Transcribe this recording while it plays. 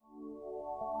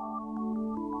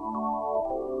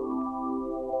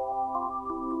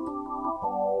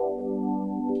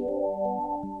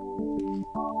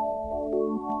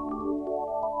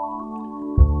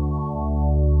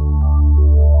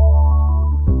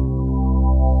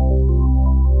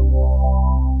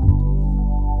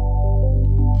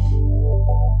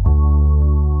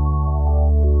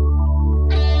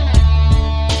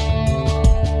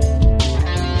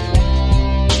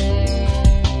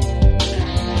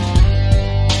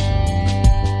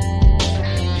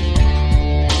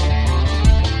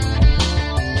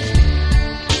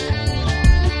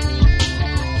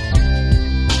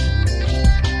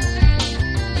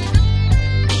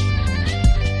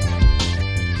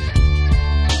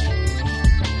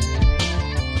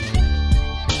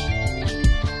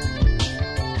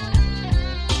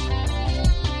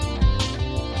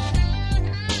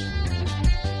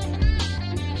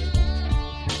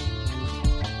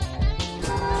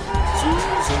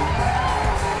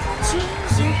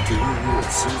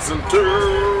Season 2.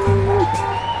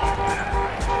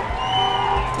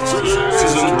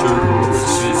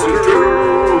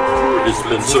 It's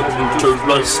been so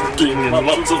interesting and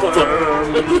lots of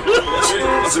fun.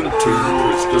 Season 2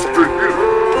 is just great.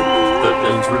 That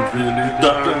means we're really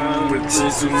done with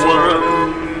Season 1.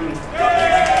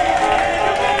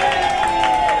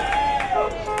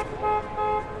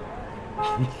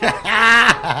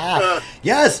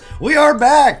 Yes, we are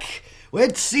back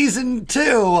with Season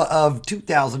 2 of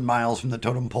 2,000 Miles from the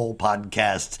Totem Pole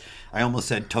podcast. I almost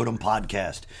said Totem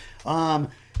Podcast. I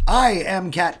am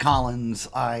Cat Collins.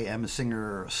 I am a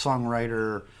singer,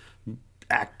 songwriter,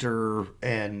 actor,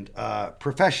 and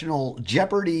professional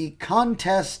Jeopardy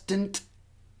contestant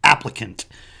applicant.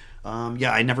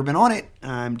 I've never been on it.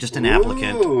 I'm just an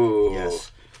applicant.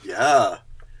 Yes. Yeah.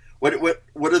 What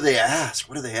do they ask?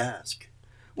 What do they ask?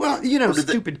 Well,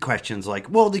 stupid questions like,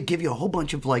 they give you a whole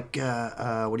bunch of what do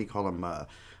you call them?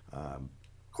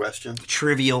 Questions?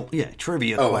 Trivia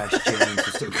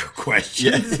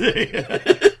questions.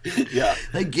 Yeah.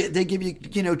 They give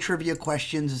you, trivia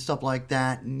questions and stuff like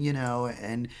that, and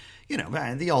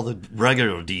all the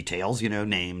regular details,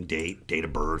 name, date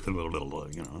of birth, and a little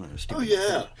stupid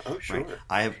stuff. Oh, sure.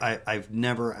 Right? I've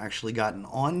never actually gotten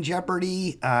on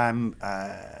Jeopardy,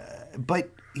 but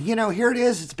here it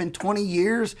is. It's been 20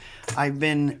 years. I've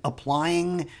been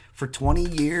applying for 20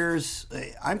 years.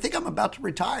 I think I'm about to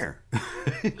retire.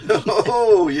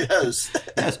 Oh, yes.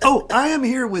 Yes. Oh, I am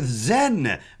here with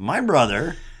Zen, my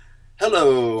brother.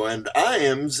 Hello, and I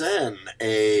am Zen,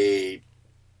 a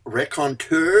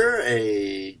raconteur,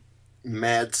 a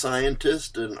mad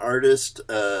scientist, an artist,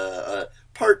 a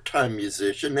part-time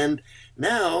musician, and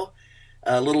now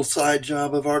a little side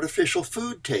job of artificial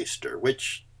food taster,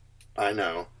 which I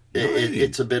know.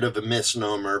 It's a bit of a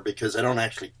misnomer because I don't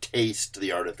actually taste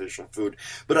the artificial food,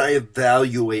 but I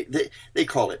evaluate. They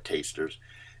call it tasters.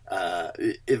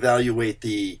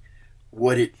 Evaluate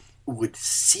what it would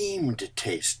seem to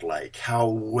taste like. How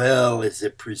well is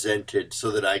it presented,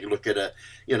 so that I look at a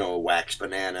wax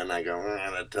banana and I go,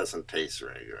 that doesn't taste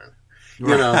very good.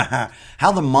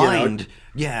 How the mind,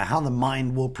 how the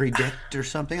mind will predict or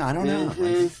something. I don't know.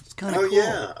 Mm-hmm. It's kind of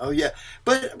cool. Oh yeah.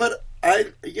 But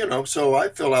so I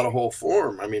fill out a whole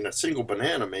form. I mean, a single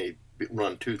banana may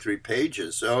run 2-3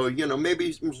 pages. So,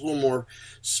 maybe a little more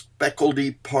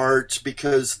speckledy parts,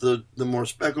 because the more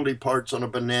speckledy parts on a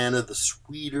banana, the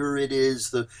sweeter it is.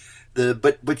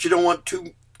 But you don't want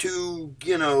too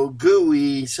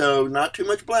gooey, so not too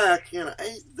much black,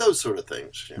 those sort of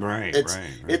things. Right.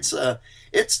 It's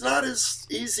not as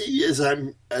easy as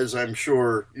I'm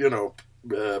sure,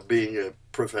 being a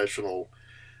professional,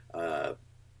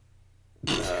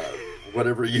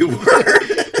 whatever you were.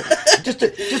 just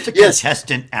a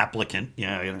contestant applicant.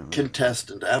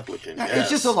 Contestant applicant, yes. It's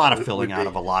just a lot of filling out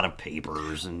of a lot of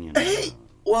papers and, Hey,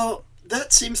 well,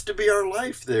 that seems to be our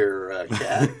life there,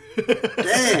 Kat.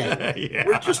 Dang. Yeah.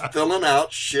 We're just filling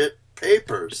out shit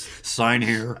papers. Sign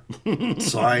here.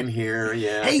 Sign here,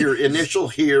 yeah. Hey. Your initial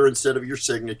here instead of your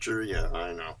signature, yeah,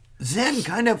 I know. Zen,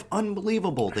 kind of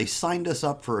unbelievable. They signed us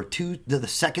up for the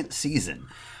second season.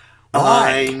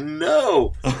 Why? I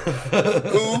know.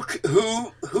 Who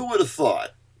would have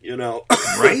thought?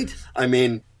 Right? I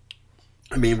mean,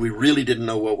 we really didn't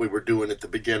know what we were doing at the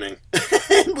beginning,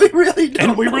 and we really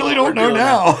don't know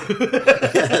now.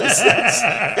 Yes.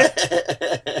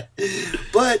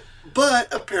 But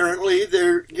apparently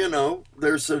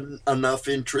there's enough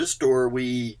interest, or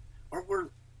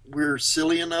we're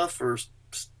silly enough, or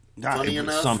funny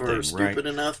enough, or stupid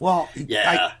enough. Well,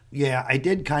 yeah, I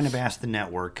did kind of ask the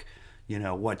network,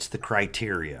 what's the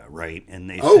criteria, right? And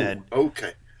they said,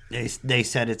 okay. They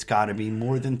said it's got to be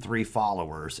more than 3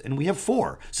 followers, and we have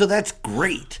 4, so that's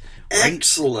great. Right?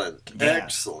 Excellent, yeah.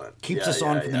 Excellent. Keeps us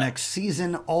on for the next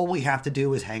season. All we have to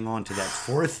do is hang on to that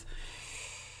 4th.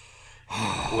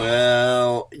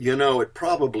 Well, it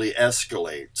probably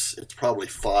escalates. It's probably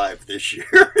 5 this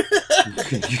year.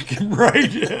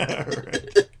 Right. Yeah,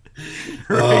 right.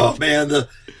 Oh man, the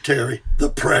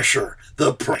pressure.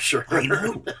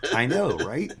 I know,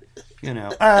 right?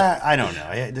 I don't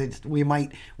know.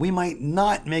 We might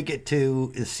not make it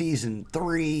to season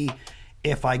 3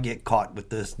 if I get caught with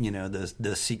this,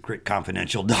 the secret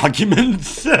confidential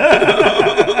documents.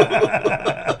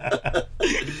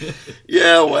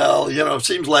 Yeah, well, it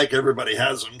seems like everybody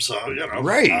has them, so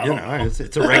right?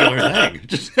 It's a regular thing.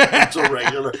 It's a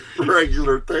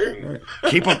regular thing. Right.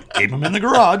 Keep them in the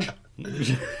garage.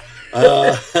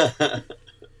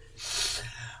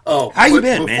 How you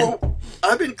been, man?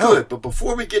 I've been good, but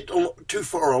before we get too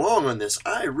far along on this,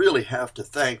 I really have to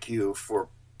thank you for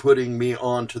putting me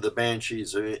on to the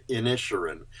Banshees of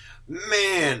Inisherin.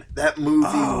 Man, that movie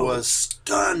was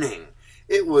stunning.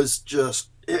 It was just,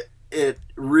 it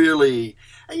really,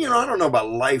 I don't know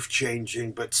about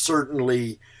life-changing, but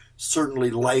certainly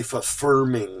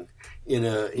life-affirming in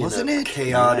a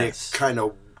chaotic kind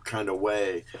of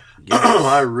way. Yes.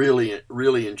 I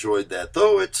really enjoyed that.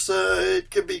 Though it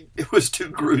was too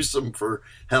gruesome for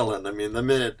Helen. I mean, the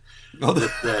minute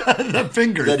the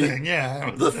finger thing,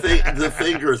 yeah. The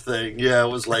finger thing, yeah, it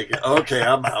was like, okay,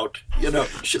 I'm out.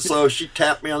 So she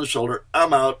tapped me on the shoulder.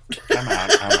 I'm out. I'm out.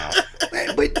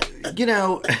 But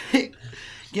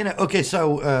okay,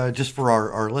 so just for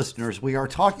our listeners, we are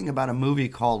talking about a movie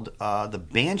called The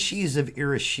Banshees of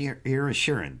Inisherin.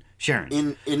 Inisherin.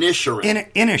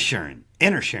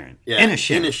 Yeah.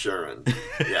 Inisherin.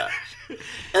 Yeah.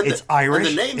 And it's Irish.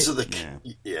 And the names of the...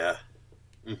 Yeah.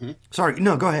 Mm-hmm. Sorry,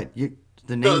 no, go ahead.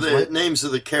 Names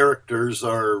of the characters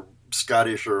are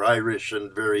Scottish or Irish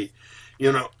and very...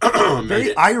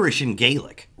 very Irish and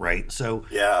Gaelic, right? So,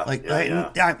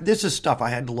 this is stuff I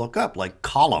had to look up, like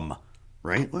Colum,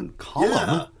 right?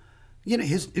 Colum,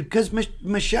 because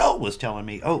Michelle was telling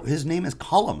me, his name is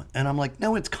Colum, and I'm like,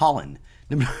 no, it's Colin.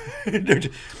 they're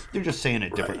just saying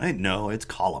it different. Right. No, it's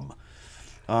Colum.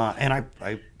 And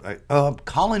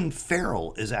Colin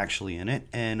Farrell is actually in it,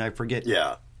 and I forget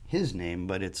his name,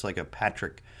 but it's like a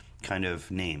Patrick kind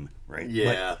of name, right?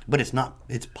 Yeah, but it's not.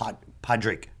 It's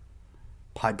Podrick.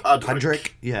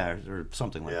 Yeah, or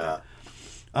something like that.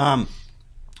 Oh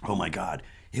my God,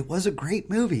 it was a great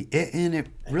movie, and it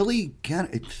really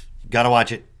gotta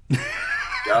watch it.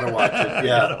 Gotta watch it.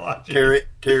 Yeah, watch it.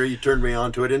 Terry, you turned me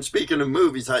on to it. And speaking of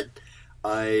movies,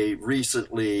 I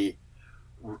recently,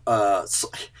 there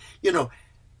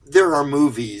are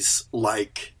movies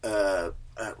like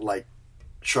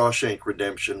Shawshank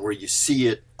Redemption where you see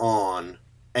it on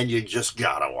and you just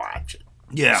gotta watch it.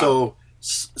 Yeah. So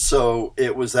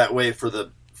it was that way for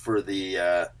the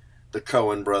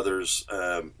Coen brothers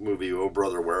movie, Oh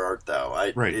Brother, Where Art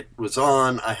Thou? It was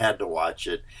on. I had to watch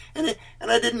it, and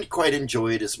I didn't quite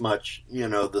enjoy it as much,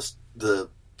 the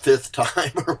fifth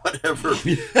time or whatever.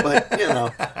 But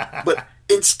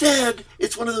instead,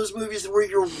 it's one of those movies where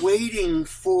you're waiting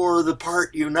for the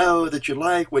part that you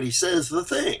like when he says the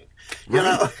thing.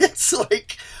 It's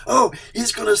like,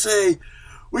 he's gonna say,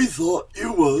 "We thought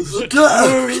you was a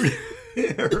duck."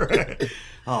 Right.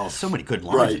 Oh, so many good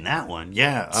lines in that one.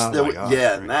 Yeah.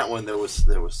 In that one there was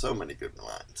so many good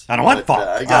lines. I don't want fault.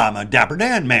 I'm a Dapper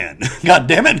Dan man. God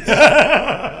damn it.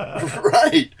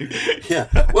 Right. Yeah.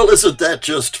 Well, isn't that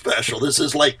just special? This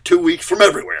is like 2 weeks from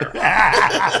everywhere.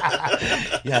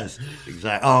 Yes,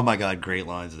 exactly. Oh my God, great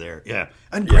lines there. Yeah.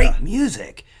 And great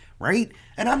music, right?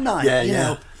 And I'm not,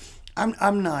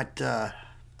 I'm not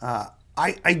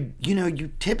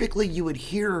you typically you would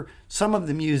hear some of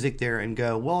the music there and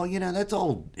go, well, that's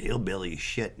all hillbilly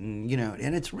shit, and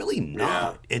and it's really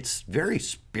not. Yeah. It's very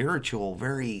spiritual,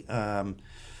 very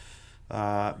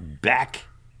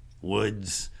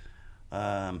backwoods.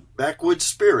 Backwoods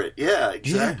spirit, yeah,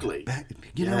 exactly.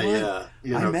 Yeah,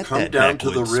 what? I met come that down to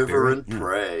the river spirit. And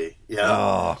pray. Yeah.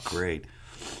 Oh, great.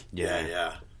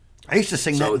 Yeah. I used to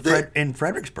sing that in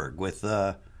Fredericksburg with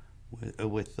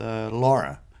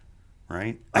Laura.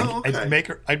 Right? Okay.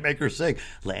 I'd make her sing,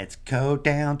 "Let's go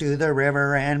down to the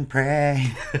river and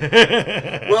pray."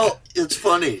 Well, it's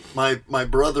funny. My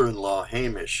brother-in-law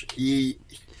Hamish, he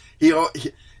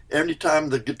anytime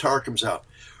the guitar comes out,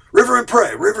 river and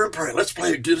pray, let's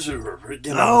play.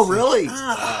 Oh, really?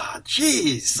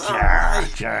 Jeez.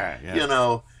 Yeah.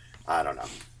 I don't know.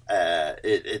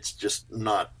 It's just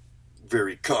not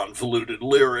very convoluted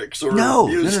lyrics or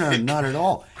music. No, not at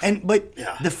all. But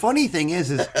the funny thing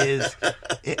is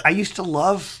I used to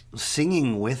love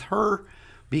singing with her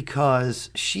because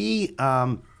she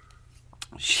if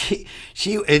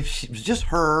it was just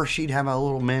her, she'd have a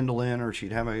little mandolin or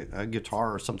she'd have a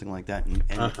guitar or something like that, and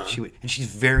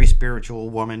she's a very spiritual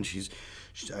woman. She's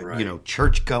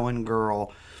church going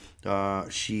girl.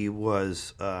 She's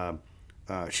a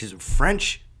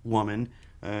French woman.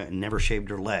 Never shaved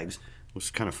her legs. It was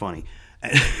kind of funny,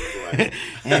 but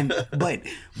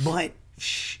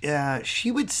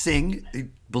she would sing,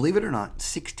 believe it or not,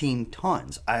 16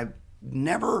 tons. I've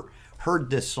never heard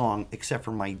this song except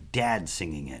for my dad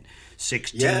singing it.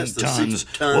 16 tons.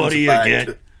 What do you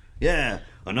get? Yeah,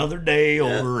 another day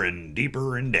older and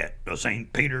deeper in debt.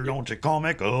 St. Peter, don't you call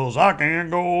me, 'cause I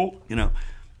can't go.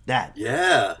 That.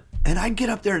 Yeah. And I'd get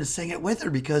up there and sing it with her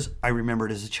because I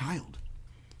remembered as a child.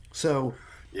 So.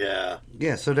 Yeah,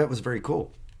 so that was very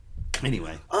cool.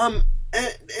 Anyway.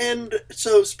 And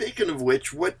so speaking of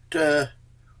which, what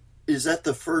is that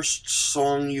the first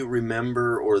song you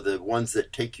remember, or the ones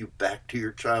that take you back to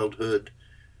your childhood?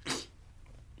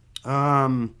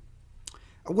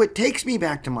 What takes me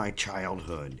back to my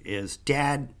childhood is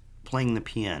Dad playing the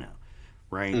piano,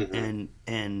 right? Mm-hmm.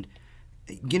 And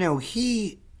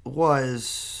he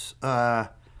was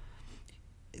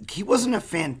he wasn't a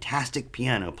fantastic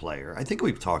piano player. I think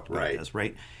we've talked about Right. this,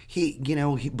 right?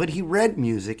 But he read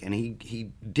music and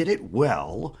he did it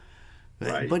well.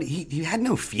 Right. But he had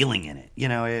no feeling in it. He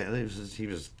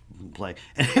was playing,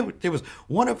 and it was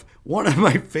one of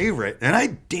my favorite. And I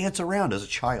dance around as a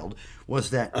child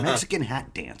was that Mexican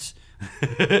hat dance.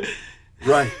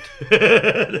 Right.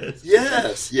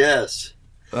 Yes.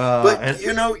 But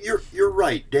you're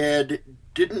right. Dad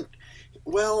didn't.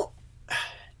 Well,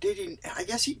 did he? I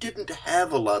guess he didn't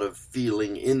have a lot of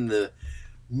feeling in the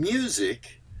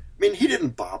music. I mean, he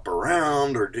didn't bop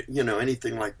around or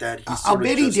anything like that. I'll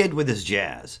bet he did with his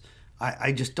jazz.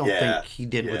 I just don't think he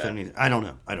did with yeah. anything. I don't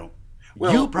know. I don't.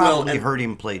 Well, You probably and heard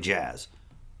him play jazz.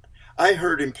 I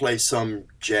heard him play some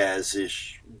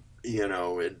jazz-ish,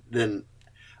 and then,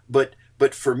 but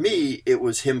for me, it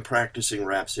was him practicing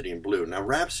Rhapsody in Blue. Now,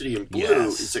 Rhapsody in Blue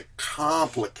is a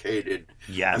complicated.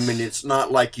 Yes. I mean, it's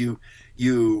not like you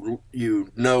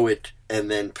know it and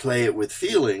then play it with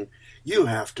feeling. You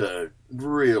have to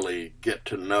really get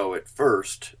to know it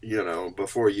first,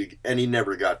 before you. And he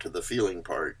never got to the feeling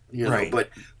part, Right.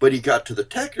 But he got to the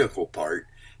technical part,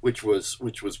 which was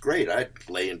great. I'd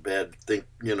lay in bed,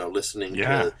 listening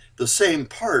to the same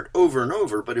part over and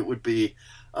over, but it would be,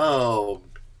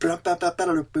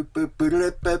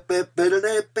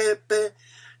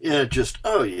 just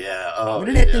So.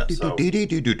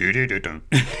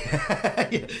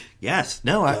 Yes.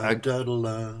 No, I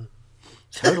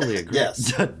totally agree.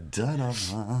 Yes.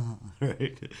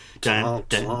 Right.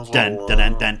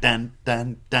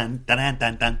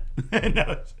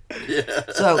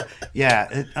 So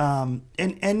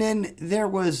and then there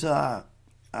was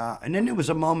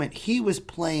a moment he was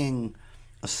playing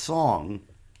a song,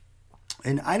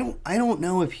 and I don't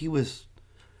know if he was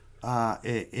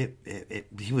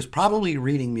he was probably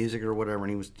reading music or whatever,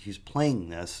 and he's playing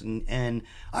this, and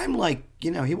I'm like,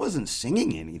 he wasn't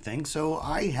singing anything, so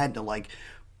I had to like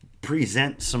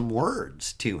present some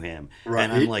words to him, right.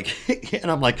 and I'm like,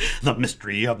 the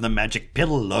mystery of the magic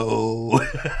pillow.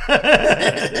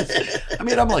 I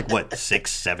mean, I'm like, what,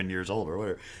 6-7 years old or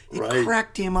whatever. It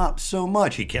cracked him up so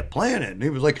much, he kept playing it, and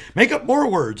he was like, make up more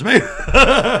words, man.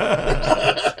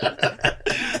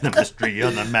 The mystery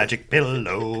of the magic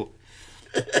pillow.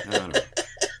 I don't know.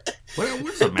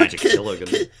 What's the magic pillow going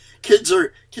to be? Kids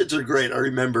are great. I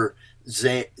remember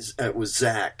it was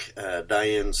Zach,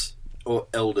 Diane's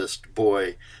eldest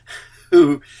boy,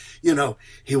 who,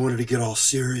 he wanted to get all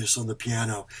serious on the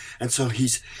piano, and so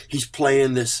he's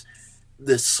playing this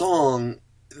song,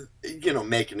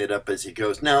 making it up as he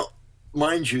goes. Now,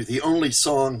 mind you, the only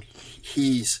song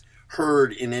he's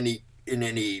heard in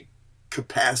any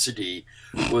capacity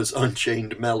was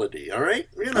Unchained Melody. All right,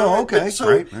 okay,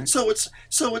 right. So it's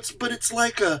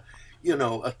like a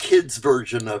kid's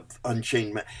version of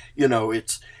Unchained.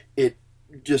 It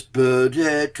just but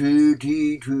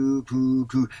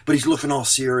he's looking all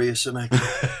serious, and I go,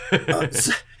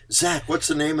 Zach, what's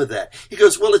the name of that? He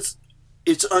goes, well, it's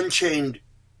Unchained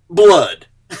Blood.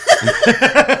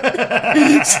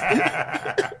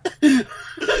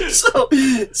 So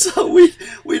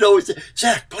we'd always say,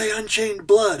 Zach, play Unchained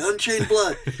Blood.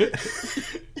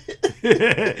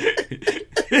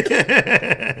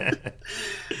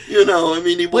 I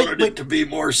mean, he wanted it to be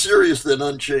more serious than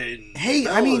Unchained. Hey,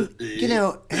 I mean,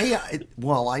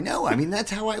 well, I know. I mean,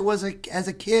 that's how I was as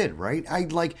a kid, right?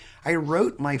 I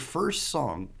wrote my first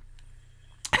song,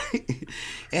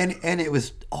 and it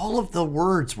was, all of the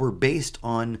words were based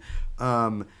on,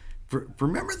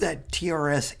 remember that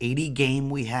TRS-80 game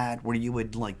we had where you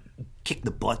would like kick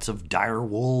the butts of dire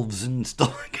wolves and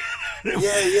stuff like that?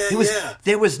 Yeah.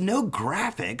 There was no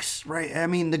graphics, right? I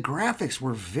mean, the graphics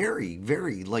were very,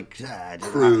 very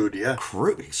crude,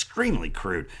 crude, extremely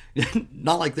crude.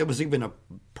 Not like there was even a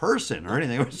person or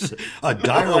anything. It was just a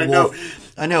dire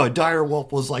wolf. I know a dire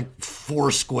wolf was like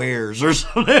 4 squares or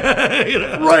something.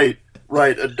 Right.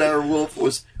 A dire wolf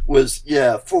was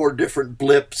 4 different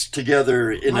blips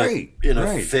together in a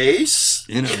face.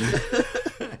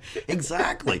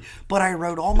 Exactly. But I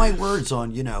wrote all my words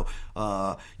on,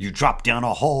 you drop down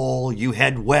a hole, you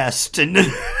head west, and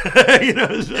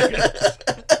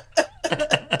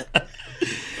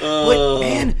But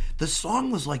man, the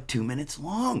song was like 2 minutes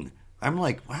long. I'm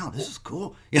like, wow, this is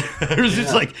cool. It was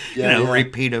just like,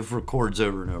 repeat of chords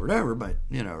over and over and over, but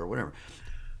or whatever.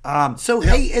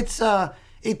 Hey,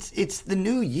 it's the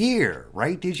new year,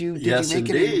 right? Did you Yes, make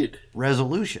indeed. any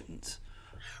resolutions?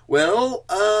 Well,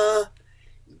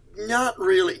 not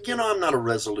really. I'm not a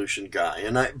resolution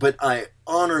guy, but I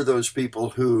honor those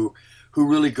people who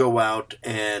really go out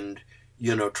and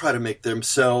try to make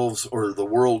themselves or the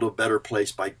world a better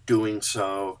place by doing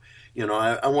so.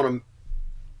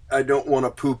 I don't want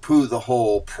to poo-poo the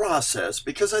whole process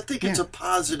because I think it's a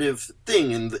positive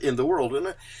thing in the world.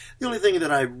 And the only thing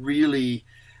that I really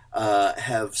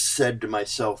have said to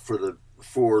myself for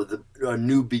the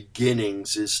new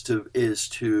beginnings is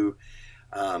to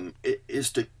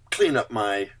clean up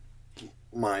my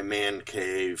man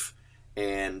cave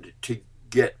and to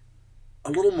get a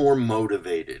little more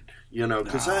motivated,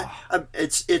 because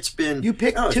it's been... You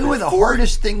picked two of the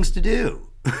hardest things to do.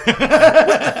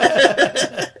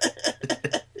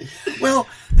 Well,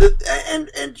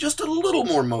 and just a little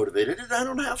more motivated. I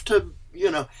don't have to,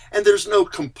 and there's no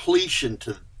completion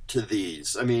to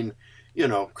these. I mean,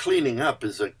 cleaning up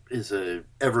is a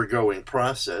ever-going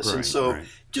process. Right, and so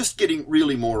just getting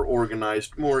really more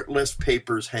organized, less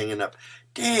papers hanging up.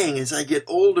 Dang, as I get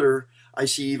older, I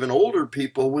see even older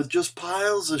people with just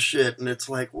piles of shit, and it's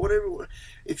like,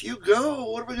 if you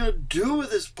go, what are we going to do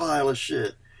with this pile of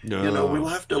shit? No. We'll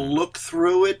have to look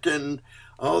through it, and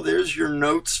there's your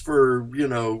notes for,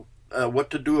 what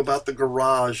to do about the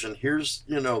garage, and here's,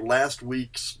 last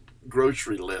week's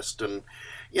grocery list, and,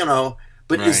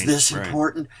 but is this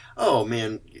important? Oh,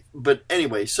 man. But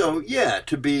anyway, so, yeah,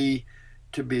 to be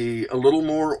a little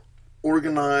more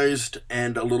organized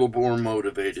and a little more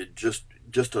motivated, just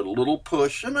a little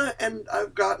push, and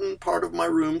I've gotten part of my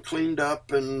room cleaned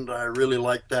up, and I really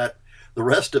like that. The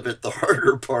rest of it, the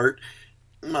harder part,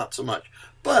 not so much.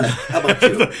 But how about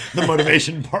you? the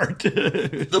motivation part.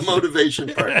 The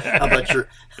motivation part.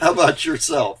 How about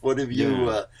yourself? What have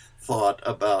you thought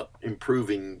about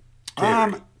improving?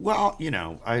 Well,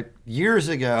 years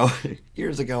ago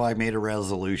I made a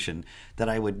resolution that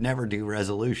I would never do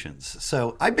resolutions.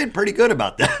 So I've been pretty good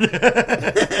about that.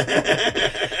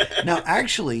 Now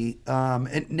actually,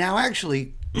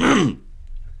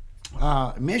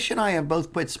 Mish and I have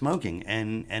both quit smoking,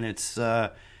 and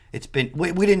it's been,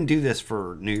 we didn't do this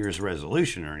for New Year's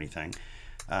resolution or anything.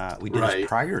 We did this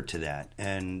prior to that,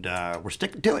 and we're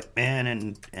sticking to it,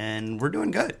 man, and we're doing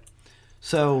good.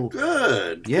 So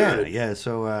good. Yeah.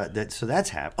 So that's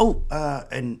happened. Oh,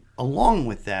 and along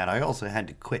with that, I also had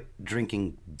to quit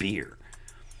drinking beer.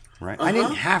 Right, I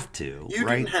didn't have to. You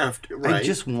didn't have to. Right. I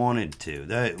just wanted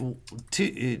to.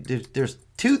 There's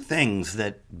two things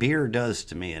that beer does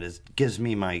to me. It gives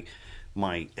me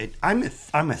I'm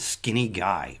a skinny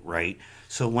guy, right?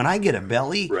 So when I get a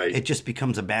belly, it just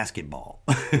becomes a basketball.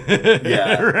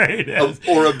 Yeah. Right.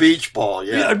 Or a beach ball.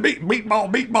 Yeah. Beach ball.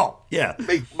 Yeah.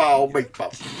 Beach ball.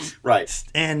 Right.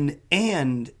 And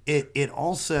it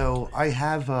also, I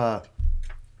have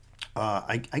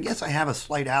I guess I have a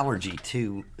slight allergy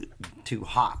to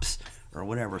hops or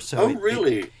whatever. So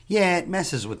really? It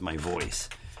messes with my voice.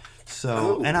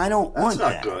 So and I don't want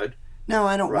that. That's not good. No,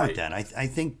 I don't want that. I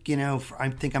think I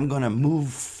think I'm going to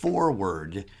move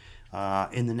forward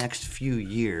in the next few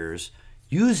years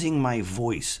using my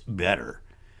voice better,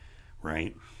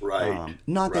 right? Right.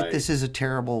 Not that this is a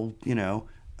terrible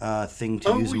thing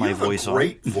to use my voice on.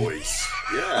 Great voice.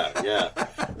 Yeah.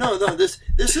 No. This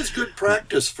is good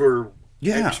practice for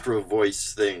extra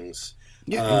voice things.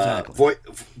 Yeah, exactly.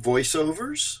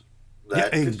 Voiceovers.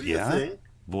 That could be a thing.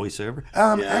 Voiceover.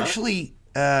 Actually,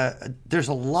 there's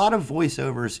a lot of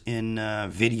voiceovers in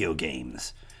video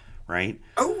games, right?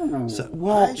 Oh, so,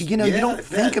 you don't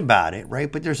think about it,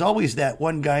 right? But there's always that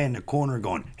one guy in the corner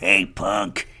going, "Hey,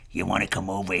 punk, you want to come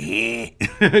over here?"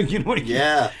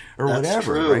 Or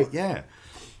whatever, true. right? Yeah.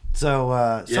 So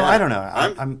I don't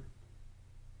know.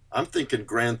 I'm thinking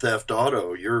Grand Theft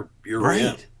Auto. You're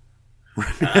right.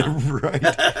 Right.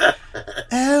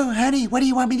 Oh, honey, what do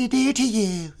you want me to do to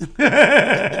you?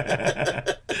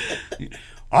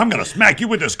 I'm going to smack you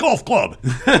with this golf club.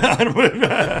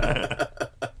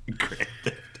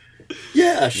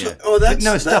 Yeah. Oh,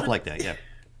 that's stuff like that. Yeah.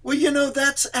 Well,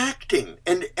 that's acting,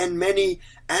 and many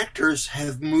actors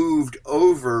have moved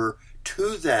over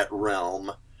to that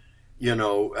realm.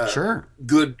 Sure.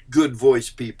 Good voice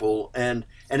people, and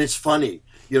it's funny.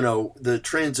 The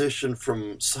transition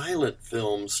from silent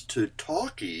films to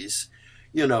talkies,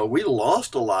 we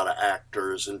lost a lot of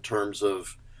actors in terms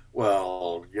of,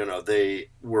 they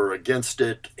were against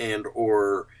it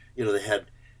or they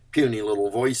had puny little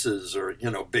voices or,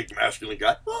 big masculine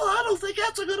guy. Well, I don't think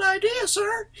that's a good idea,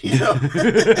 sir.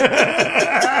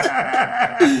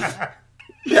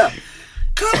 Yeah.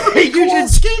 Cover me,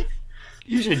 Kowalski.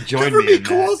 You should join cover me in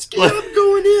Kowalski. that. I'm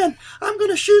going in. I'm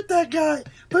going to shoot that guy.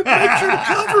 But make sure to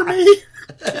cover me.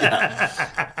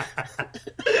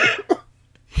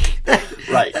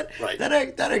 Right.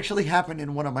 That actually happened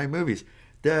in one of my movies.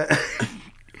 There's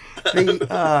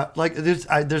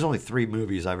only 3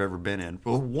 movies I've ever been in.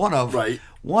 Well, one of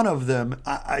them,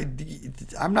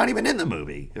 I'm not even in the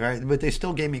movie, right? But they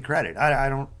still gave me credit. I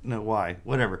don't know why.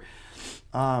 Whatever.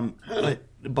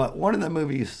 But one of the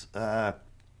movies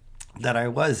that I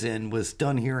was in was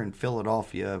done here in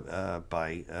Philadelphia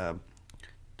by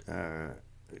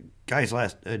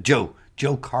Joe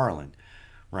Carlin,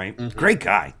 right? Mm-hmm. Great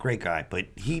guy. But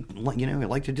he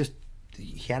liked to just.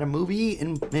 He had a movie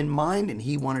in mind, and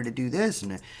he wanted to do this,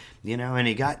 and and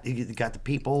he got the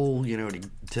people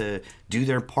to do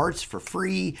their parts for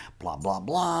free. Blah blah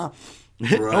blah.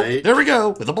 Right. Oh, there we go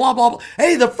with the blah blah blah.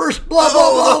 Hey, the first blah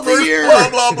blah blah of the year. Blah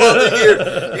blah blah of the year.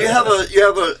 You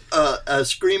have a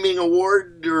screaming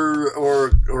award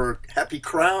or happy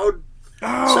crowd.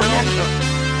 Oh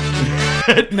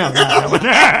no.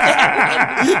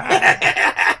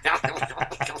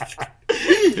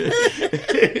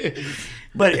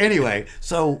 But anyway,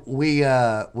 so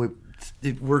we're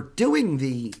doing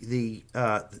the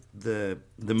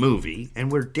movie,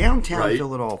 and we're downtown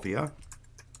Philadelphia,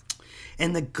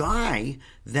 and the guy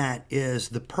that is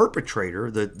the perpetrator,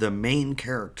 the main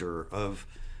character of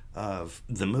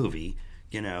the movie,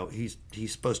 he's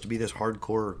supposed to be this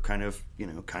hardcore kind of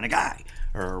guy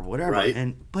or whatever,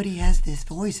 right. But he has this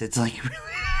voice. It's like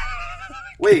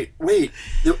wait,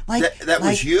 that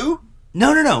was you?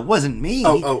 No, it wasn't me.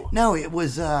 Oh. No, it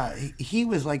was, he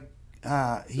was like,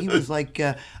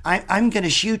 I'm going to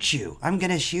shoot you. I'm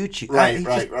going to shoot you. Right.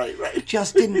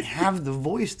 Just didn't have the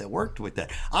voice that worked with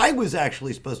that. I was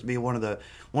actually supposed to be one of the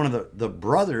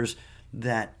brothers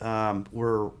that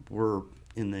were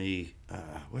in the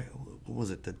what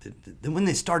was it? When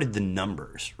they started the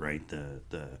Numbers, right?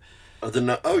 Running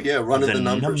the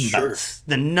numbers, sure.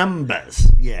 The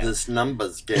numbers, yeah. This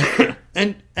numbers game.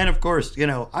 and of course,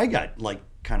 I got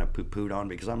kind of poo-pooed on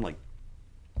because I'm like,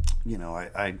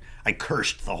 I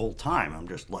cursed the whole time. I'm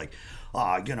just like,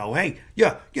 hey,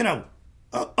 yeah,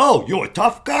 oh, you're a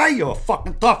tough guy. You're a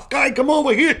fucking tough guy. Come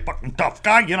over here, fucking tough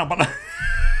guy.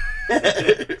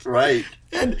 But right.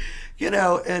 And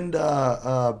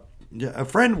a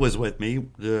friend was with me,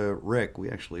 Rick. We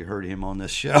actually heard him on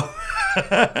this show.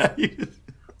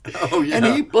 Oh yeah. And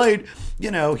he played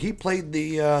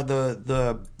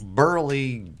the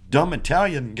burly dumb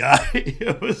Italian guy.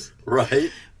 It was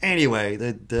right. Anyway,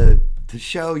 the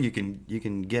show you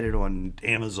can get it on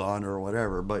Amazon or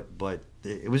whatever, but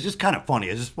it was just kind of funny.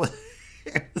 It was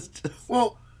just...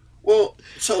 Well,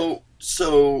 so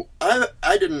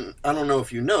I don't know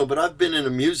if you know, but I've been in a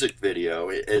music video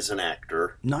as an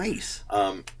actor. Nice.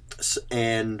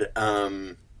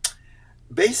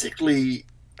 Basically,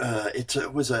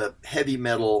 it was a heavy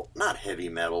metal, not heavy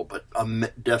metal, but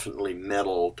definitely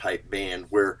metal type band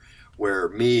where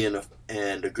me and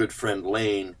a good friend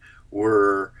Lane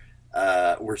were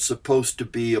supposed to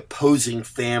be opposing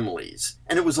families,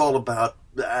 and it was all about.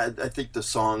 I think the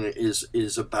song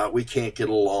is about we can't get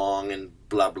along and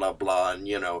blah blah blah, and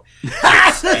the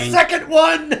second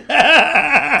one.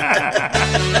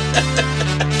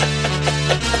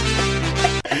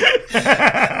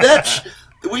 That's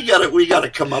we got to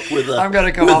come up with a. I'm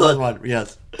gonna come up with one.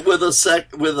 Yes. With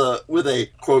a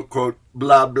quote quote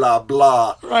blah blah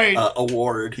blah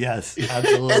award. Yes,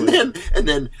 absolutely. and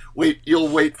then you'll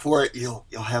wait for it. You'll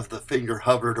have the finger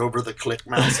hovered over the click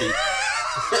mousey.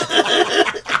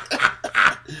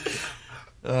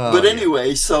 But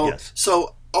anyway, so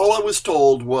all I was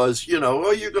told was, you're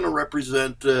going to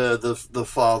represent the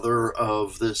father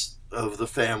of the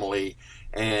family,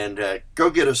 and go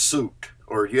get a suit.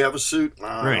 Or you have a suit? No,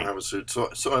 I don't have a suit.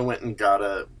 So I went and got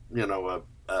a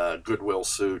Goodwill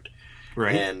suit,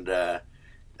 and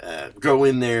go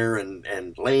in there,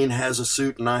 and Lane has a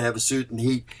suit, and I have a suit, and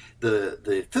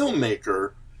the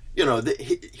filmmaker.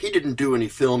 He didn't do any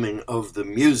filming of the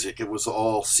music. It was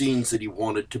all scenes that he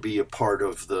wanted to be a part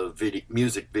of the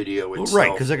music video itself.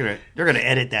 Right, because they're gonna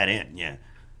edit that in, yeah.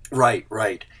 Right,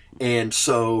 and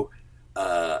so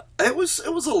it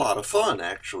was a lot of fun.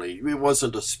 Actually, it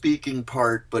wasn't a speaking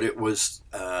part, but it was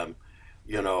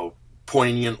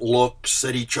poignant looks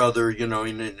at each other. And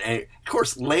of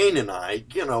course Lane and I,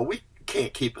 we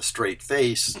can't keep a straight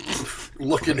face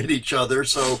looking at each other,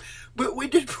 so. But we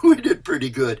did pretty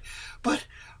good. But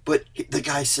the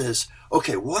guy says,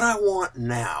 okay, what I want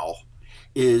now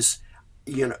is,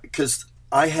 because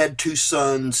I had 2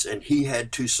 sons and he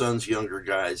had 2 sons, younger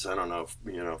guys, I don't know,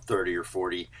 30 or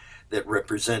 40, that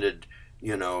represented,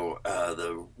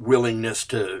 the willingness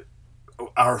to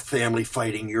our family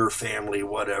fighting your family,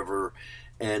 whatever.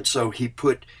 And so he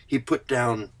put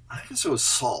down, I guess it was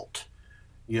salt,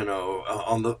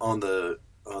 on the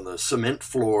cement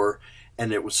floor,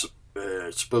 and it was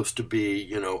supposed to be,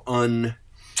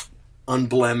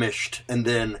 unblemished, and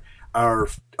then our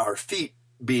feet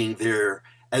being there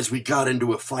as we got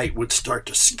into a fight would start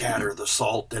to scatter the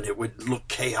salt, and it would look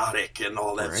chaotic and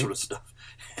all that sort of stuff.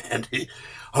 And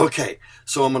okay,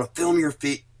 so I'm going to film your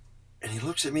feet. And he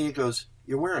looks at me and goes,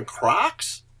 "You're wearing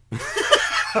Crocs?" I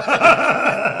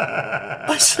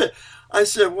said,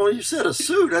 "Well, you said a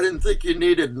suit. I didn't think you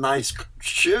needed nice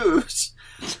shoes."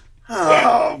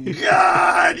 Oh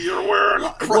God, you're wearing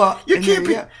Crocs. Well, you can't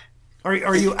be.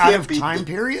 Are you out of time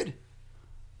period?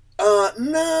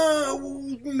 No,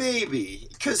 maybe,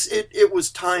 because it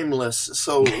was timeless,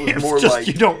 so it was more just, like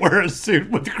you don't wear a suit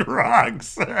with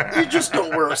Crocs. You just don't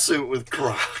wear a suit with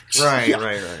Crocs. Right.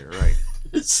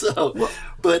 So,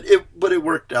 but it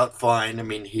worked out fine. I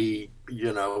mean,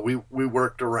 we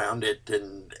worked around it,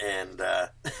 and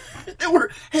they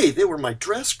were my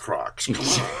dress Crocs. Come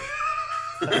on.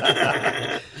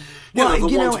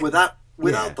 The ones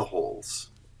without the holes.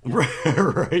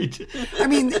 Right. I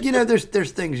mean,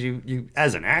 there's things you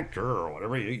as an actor or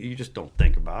whatever you just don't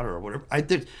think about or whatever.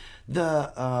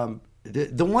 The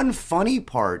one funny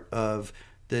part of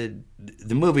the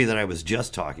movie that I was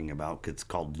just talking about, it's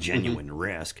called Genuine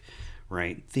Risk,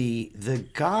 right? The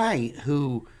guy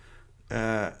who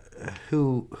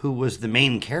was the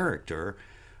main character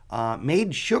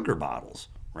made sugar bottles,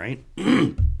 right?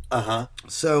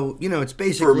 So it's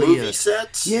basically for movie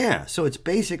sets. Yeah. So it's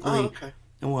basically. Oh, okay.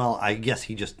 Well, I guess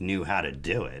he just knew how to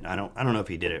do it. I don't know if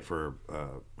he did it for.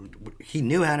 He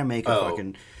knew how to make a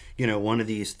fucking, one of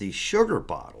these sugar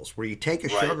bottles where you take a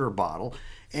sugar bottle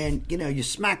and you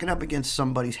smack it up against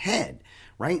somebody's head,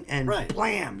 right? And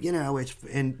blam,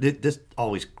 this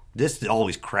always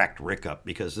cracked Rick up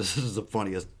because this is the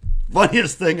funniest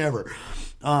thing ever.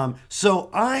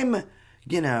 So I'm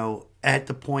at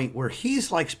the point where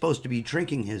he's like supposed to be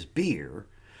drinking his beer.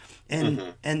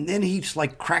 And then he just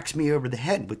like cracks me over the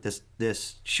head with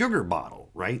this sugar bottle,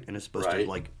 right? And it's supposed to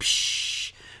like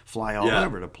psh, fly all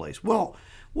over the place. Well,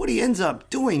 what he ends up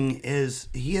doing is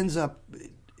he ends up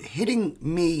hitting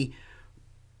me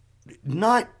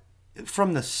not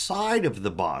from the side of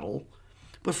the bottle,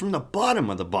 but from the bottom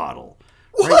of the bottle.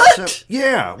 Right? What? So,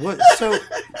 yeah. So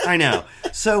I know.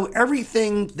 So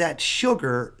everything that's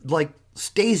sugar like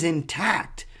stays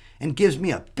intact. And gives me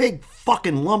a big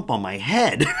fucking lump on my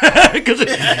head because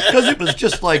it was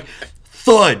just like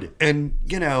thud and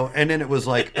and then it was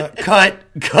like cut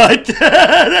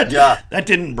that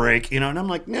didn't break and I'm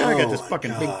like now I got this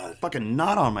fucking big fucking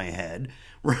knot on my head.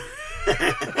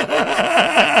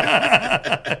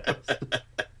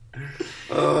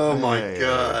 Oh my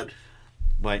God.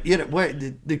 But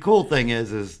the cool thing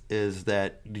is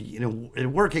that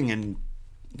working in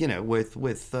with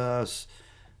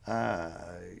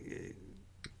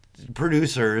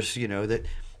producers, that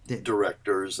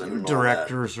directors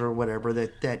or whatever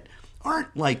that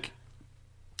aren't like,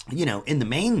 in the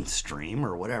mainstream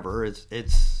or whatever.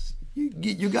 It's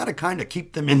you got to kind of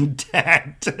keep them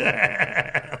intact.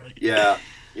 Yeah,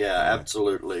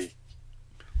 absolutely.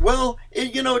 Well,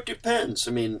 it depends.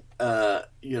 I mean,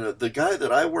 the guy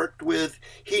that I worked with,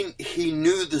 he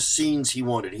knew the scenes he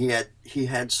wanted. He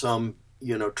had some,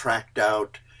 tracked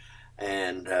out.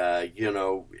 And,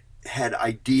 had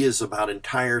ideas about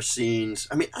entire scenes.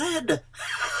 I mean, I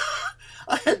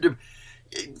had to,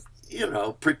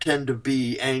 pretend to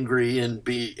be angry and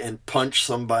punch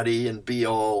somebody and be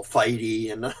all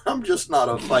fighty. And I'm just not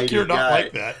a fighty guy. You're not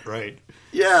like that, right?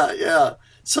 Yeah.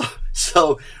 So,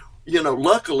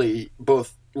 luckily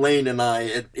both Lane and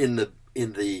I in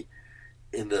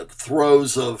the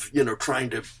throes of, trying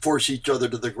to force each other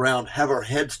to the ground, have our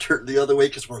heads turned the other way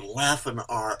because we're laughing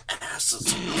our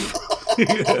asses off.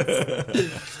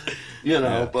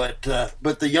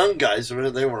 But the young guys,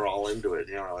 they were all into it.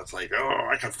 It's like, oh,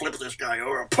 I can flip this guy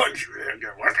over, punch you.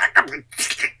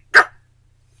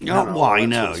 I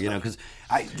know, because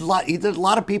there's a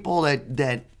lot of people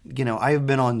that I've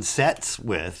been on sets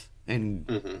with,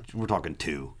 and we're talking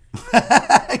two.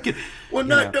 Well,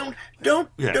 don't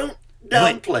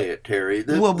downplay it, Terry.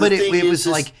 It was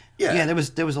like,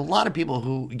 there was a lot of people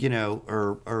who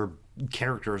are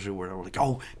characters who were like,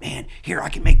 oh man, here I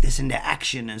can make this into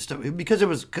action and stuff, because there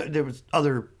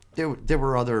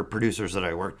were other producers that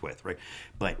I worked with, right?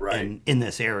 But in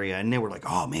this area, and they were like,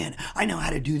 oh man, I know how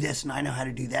to do this and I know how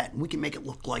to do that, and we can make it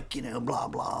look like blah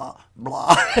blah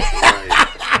blah.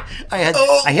 Right.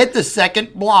 I hit the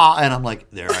second blah, and I'm like,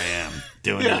 there I am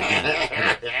doing it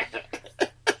again.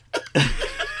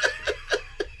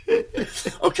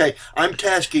 Okay, I'm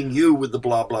tasking you with the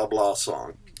blah, blah, blah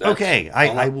song. That's okay,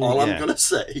 I will. All I'm going to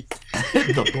say.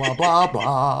 The blah, blah,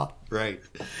 blah. Right.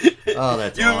 Oh,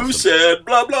 that's you awesome. You said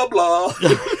blah, blah, blah.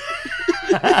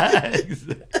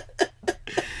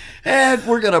 And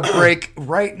we're going to break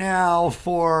right now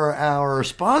for our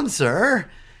sponsor.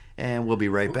 And we'll be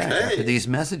right back after these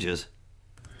messages.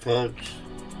 Folks,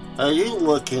 are you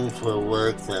looking for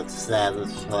work that's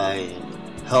satisfying,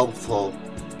 helpful,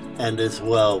 and as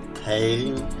well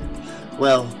paying?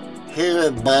 Well, here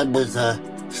at Barboza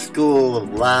School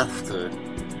of Laughter,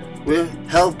 we're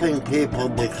helping people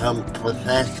become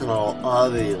professional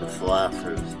audience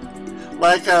laughers,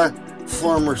 like our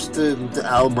former student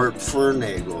Albert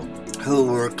Fernagel,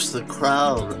 who works the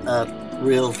crowd at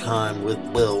Real Time with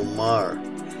Bill Maher.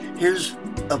 Here's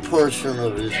a portion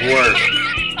of his work.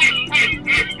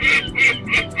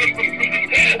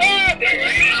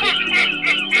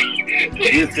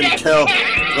 You can tell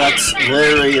that's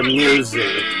very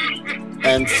amusing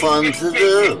and fun to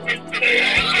do.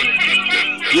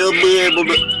 You'll be able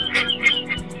to...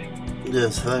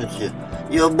 Yes, thank you.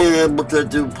 You'll be able to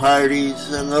do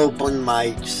parties and open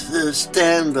mics,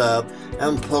 stand-up,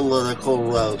 and political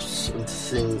roasts and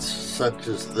things such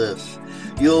as this.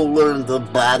 You'll learn the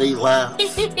body laugh.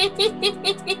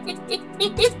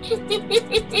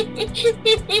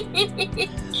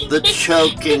 The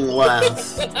choking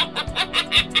laugh.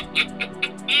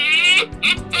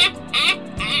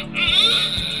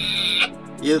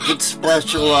 You could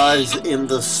specialize in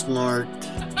the snort.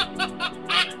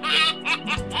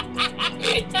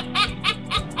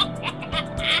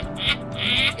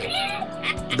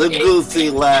 The goofy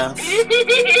laugh.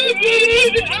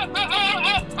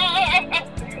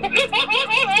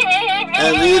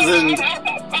 And even,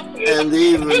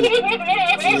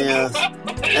 yes,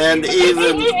 and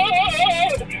even,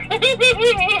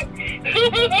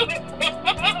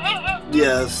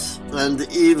 yes, and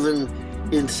even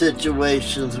in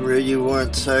situations where you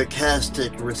want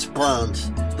sarcastic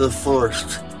response, the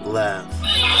forced laugh.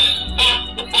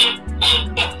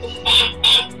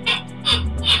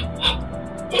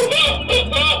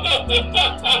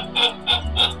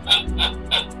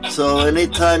 So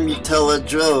anytime you tell a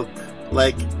joke,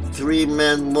 like 3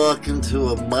 men walk into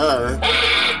a bar,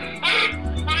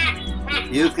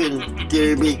 you can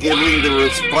be giving the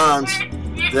response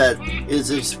that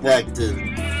is expected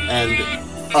and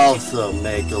also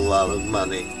make a lot of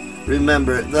money.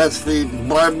 Remember, that's the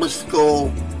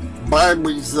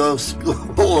Barboza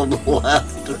School of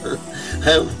Laughter,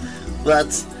 and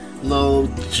that's no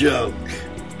joke.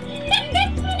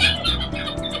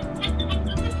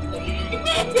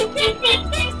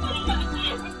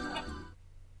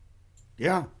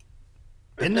 Yeah.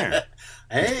 Been there.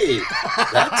 Hey,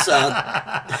 that sounds...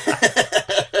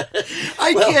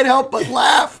 I can't help but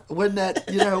laugh when that,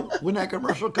 when that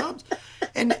commercial comes.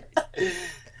 And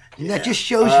that just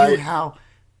shows you how...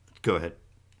 Go ahead.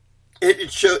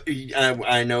 It show.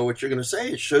 I know what you're going to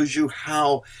say. It shows you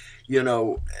how,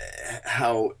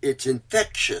 how it's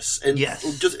infectious. And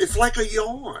it's like a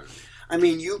yawn. I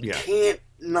mean, you can't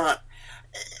not...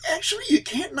 Actually, you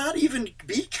can't not even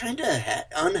be kind of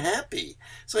unhappy.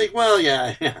 It's like, well,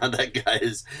 that guy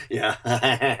is,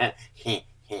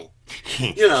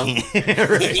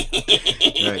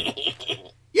 Right.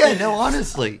 Yeah, no,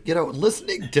 honestly,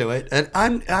 listening to it, and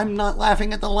I'm not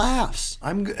laughing at the laughs.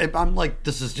 I'm like,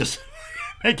 this is just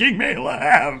making me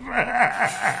laugh.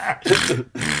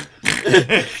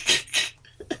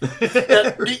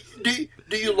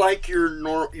 Do you like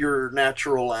your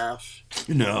natural laugh?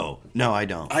 No, I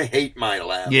don't. I hate my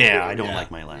laugh. Yeah, I don't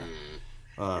like my laugh.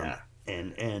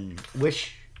 And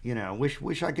wish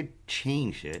I could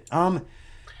change it.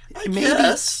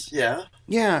 Yes. Yeah.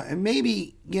 Yeah, and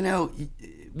maybe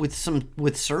with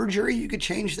surgery you could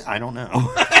change that. I don't know.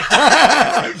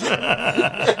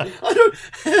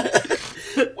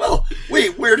 Well,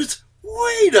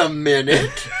 wait a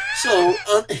minute. So,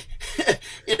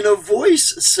 in a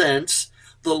voice sense,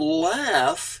 the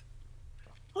laugh.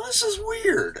 Well, this is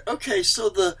weird. Okay, so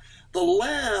the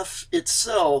laugh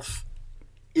itself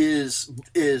is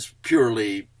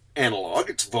purely analog.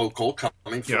 It's vocal,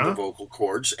 coming from the vocal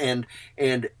cords and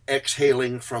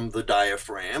exhaling from the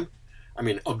diaphragm. I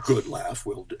mean, a good laugh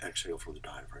will exhale from the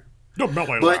diaphragm. The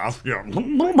belly laugh, yeah. The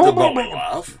belly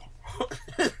laugh.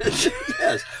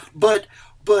 Yes, but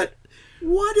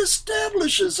what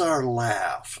establishes our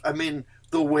laugh? I mean,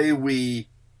 the way we...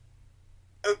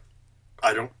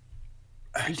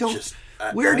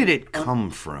 Where did it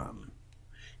come from?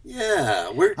 Yeah,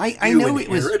 where I know it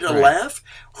was a laugh.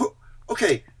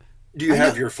 Okay, do you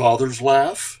have your father's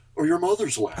laugh or your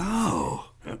mother's laugh?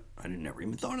 Oh, I never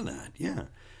even thought of that. Yeah,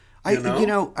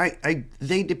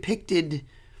 They depicted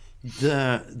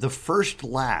the first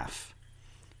laugh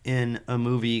in a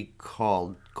movie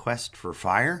called Quest for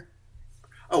Fire.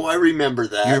 Oh, I remember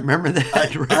that. You remember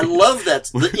that? Right? I love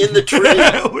that in the tree.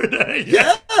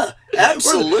 Yeah,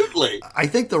 absolutely. I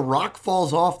think the rock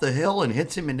falls off the hill and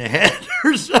hits him in the head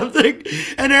or something,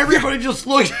 and everybody just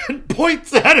looks and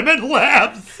points at him and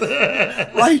laughs.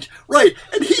 Right.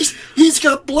 And he's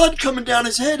got blood coming down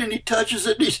his head, and he touches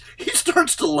it, and he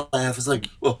starts to laugh. It's like,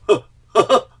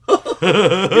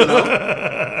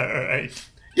 Right.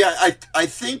 Yeah, I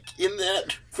think in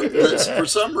that for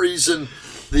some reason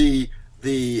the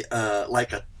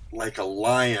like a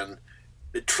lion,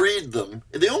 it treed them.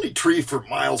 They only tree for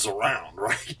miles around,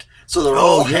 right? So they're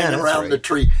all hanging around the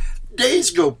tree.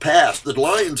 Days go past, the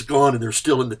lion's gone, and they're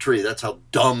still in the tree. That's how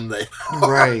dumb they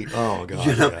are. Right. Oh God.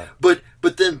 Yeah. But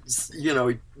then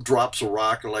he drops a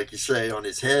rock, or like you say, on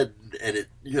his head, and it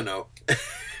and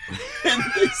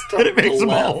they start it makes to them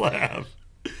laugh. all laugh.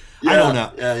 Yeah, I don't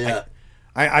know. Yeah.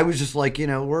 I was just like,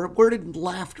 where did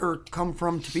laughter come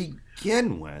from to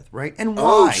begin with, right? And why?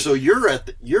 Oh, so you're at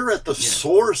the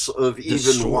source of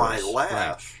why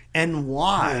laugh. Right. And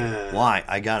why? Yeah. Why?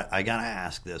 I gotta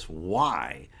ask this.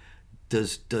 Why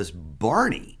does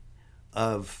Barney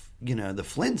of the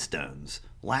Flintstones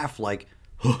laugh like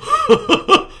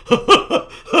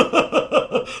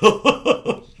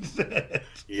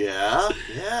Yeah.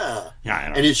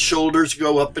 Yeah, and his shoulders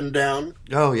go up and down.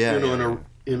 Oh yeah.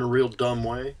 In a real dumb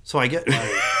way. So I get in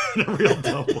a real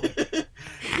dumb way.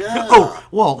 Yeah. Oh,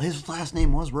 well, his last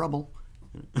name was Rubble.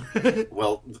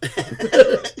 Well,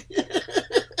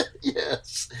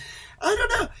 yes. I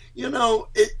don't know.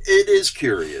 It is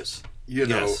curious.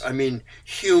 Yes. I mean,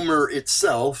 humor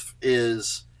itself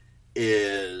is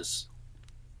it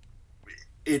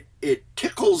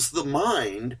tickles the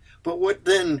mind, but what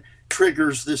then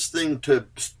triggers this thing to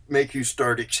make you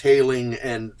start exhaling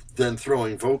and then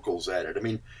throwing vocals at it? I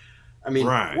mean,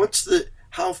 right.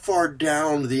 How far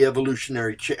down the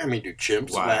evolutionary chain? I mean, do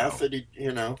chimps laugh at it?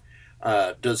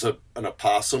 Does an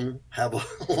opossum have a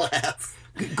laugh?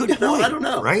 Good point. I don't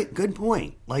know. Right? Good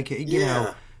point. Like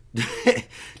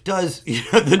does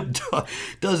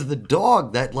the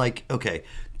dog that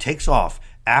takes off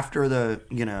after the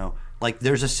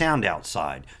there's a sound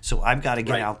outside, so I've got to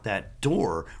get out that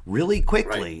door really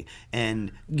quickly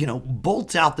and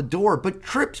bolts out the door, but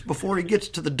trips before he gets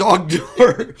to the dog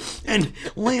door and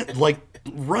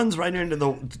runs right into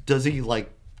the.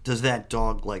 Does that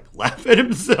dog laugh at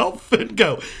himself and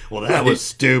go, "Well, that was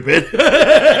stupid"?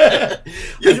 I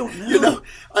don't know.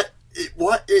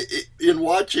 In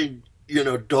watching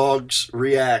dogs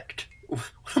react, one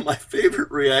of my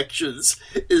favorite reactions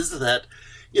is that.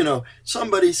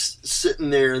 Somebody's sitting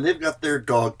there and they've got their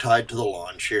dog tied to the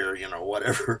lawn chair,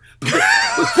 whatever.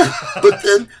 But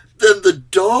then the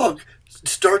dog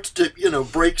starts to,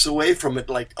 breaks away from it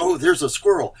like, oh, there's a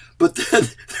squirrel. But then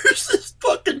there's this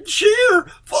fucking chair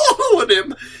following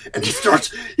him. And he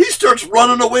starts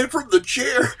running away from the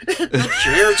chair. And the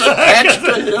chair's attached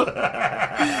to him.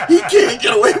 He can't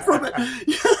get away from it,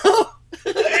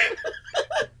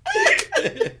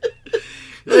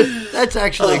 That's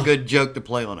actually a good joke to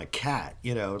play on a cat,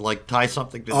 tie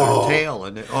something to their tail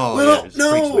and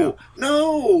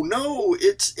no,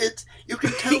 it's you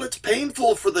can tell it's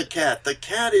painful for the cat. The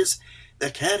cat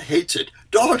hates it.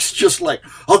 Dog's just like,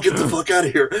 I'll get the fuck out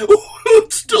of here.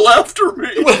 It's still after me.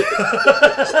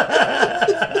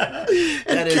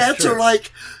 And cats are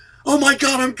like, oh my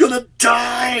God, I'm gonna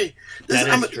die. That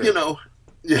is true.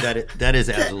 Yeah. That is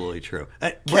absolutely true.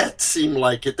 Cats seem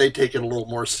like it. They take it a little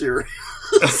more seriously.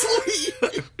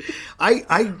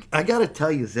 I got to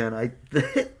tell you, Zen,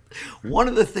 one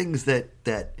of the things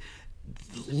that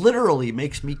literally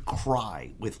makes me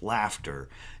cry with laughter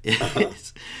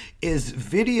is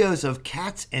videos of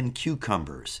cats and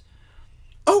cucumbers.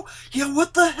 Oh, yeah,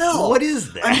 what the hell? What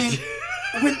is that? I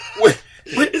mean,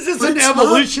 is this an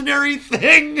evolutionary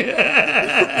thing?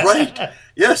 Right.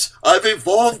 Yes, I've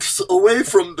evolved away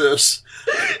from this,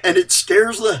 and it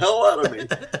scares the hell out of me.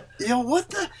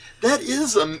 That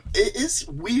is it is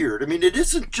weird. I mean, it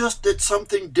isn't just that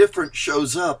something different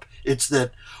shows up. It's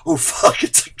that, oh fuck,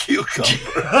 it's a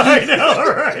cucumber. I know,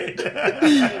 right?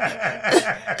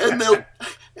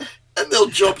 and they'll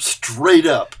jump straight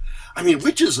up. I mean,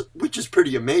 which is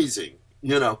pretty amazing.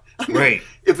 Right.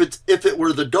 If it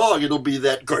were the dog, it'll be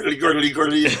that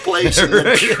gurgly in place. And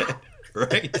then,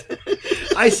 right.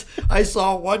 I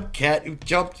saw one cat who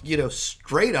jumped,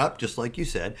 straight up, just like you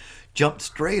said, jumped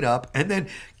straight up, and then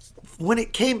when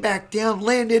it came back down,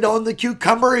 landed on the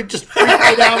cucumber and just freaked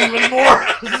it out even more.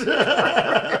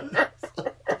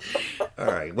 All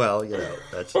right. Well,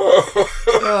 that's.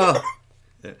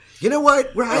 You know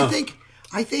what? Well,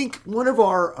 I think one of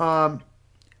our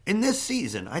in this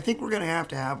season, I think we're going to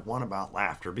have one about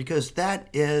laughter because that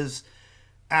is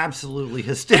absolutely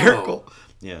hysterical. Oh.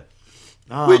 Yeah.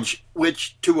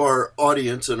 Which to our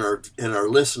audience and our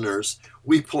listeners,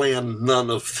 we plan none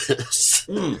of this.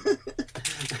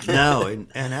 No, and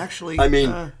actually, I mean,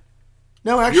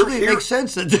 it makes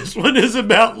sense that this one is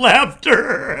about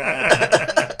laughter.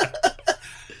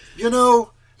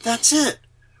 That's it.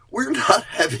 We're not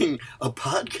having a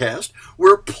podcast.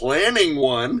 We're planning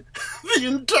one the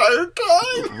entire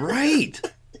time. Right.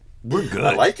 We're good.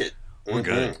 I like it. We're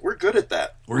good. We're good at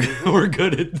that. We're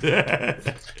good at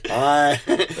that.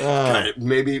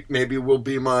 Maybe will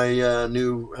be my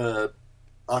new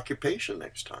occupation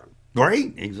next time.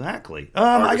 Right. Exactly.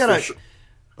 I gotta.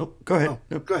 Oh, go ahead.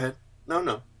 Oh, go ahead.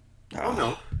 No. Oh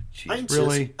no. Geez, I insist.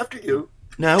 really? After you.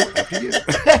 No. After you.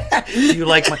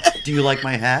 Do you like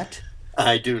my hat?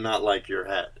 I do not like your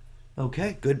hat.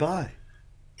 Okay. Goodbye.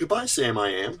 Goodbye, Sam. I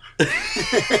am.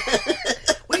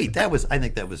 Wait, I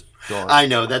think that was dog. I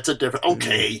know that's a different.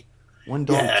 Okay. One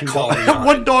dog, Yeah, two call dog. me on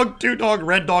One it. dog, two dog,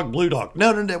 red dog, blue dog.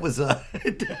 No, that was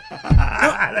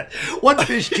one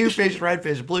fish, two fish, red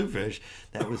fish, blue fish.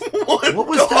 That was what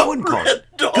was that one called? Red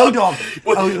dog. Go dog.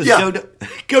 Well, It was yeah.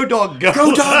 go dog, go.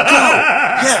 Go dog,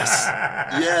 go!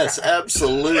 Yes,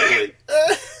 absolutely.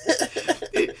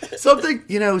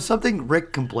 Something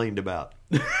Rick complained about.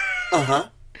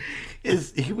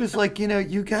 Is he was like,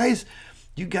 you guys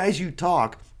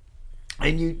talk.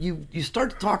 And you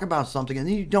start to talk about something, and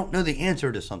then you don't know the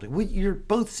answer to something. You're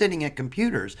both sitting at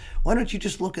computers. Why don't you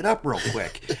just look it up real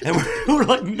quick? And we're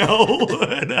like, no.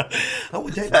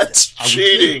 That's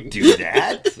cheating. Do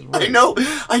that? I know.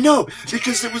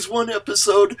 Because there was one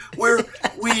episode where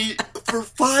we, for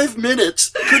 5 minutes,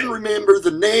 couldn't remember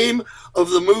the name of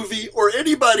the movie or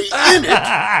anybody in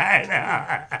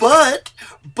it. But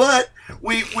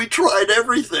we tried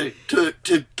everything to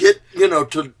get,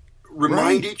 to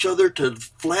remind each other, to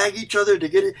flag each other, to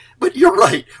get it. But you're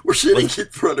right. We're sitting in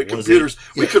front of computers.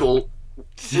 We could have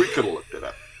looked it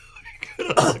up.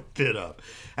 Looked it up.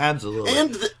 Absolutely.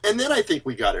 And then I think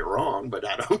we got it wrong, but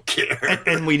I don't care.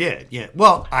 And we did. Yeah.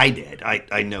 Well, I did.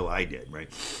 I know I did. Right.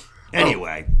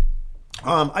 Anyway,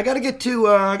 I got to get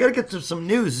to some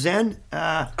news, Zen.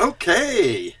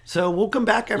 Okay. So we'll come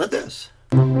back after this.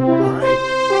 All right.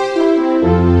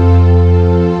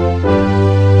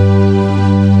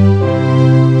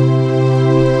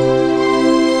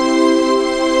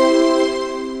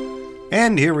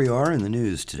 And here we are in the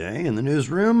news today, in the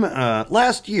newsroom.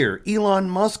 Last year, Elon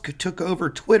Musk took over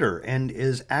Twitter and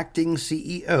is acting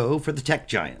CEO for the tech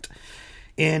giant.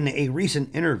 In a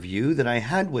recent interview that I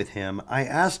had with him, I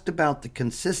asked about the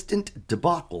consistent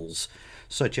debacles,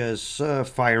 such as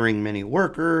firing many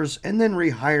workers and then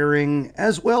rehiring,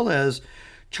 as well as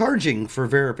charging for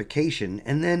verification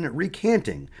and then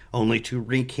recanting, only to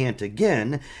recant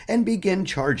again and begin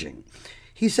charging.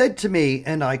 He said to me,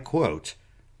 and I quote,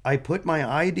 "I put my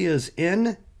ideas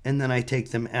in and then I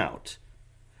take them out.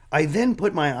 I then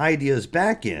put my ideas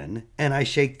back in and I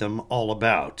shake them all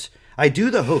about. I do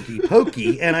the hokey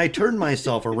pokey and I turn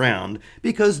myself around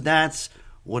because that's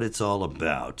what it's all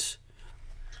about."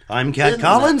 I'm Kat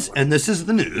Collins and this is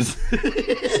the news.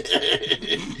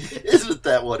 Isn't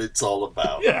that what it's all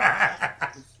about?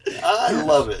 I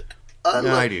love it.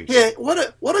 I do. Yeah, what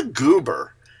a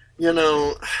goober. I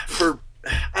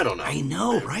don't know. I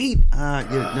know, right?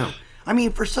 No. I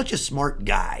mean, for such a smart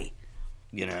guy,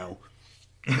 We're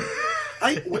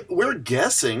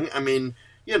guessing. I mean,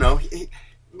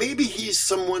 maybe he's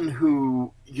someone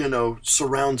who,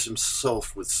 surrounds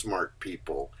himself with smart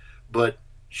people, but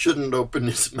shouldn't open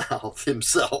his mouth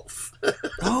himself.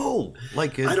 Oh,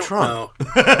 like a I don't Trump. know.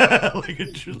 Like a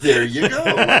There you go,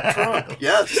 like Trump.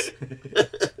 Yes.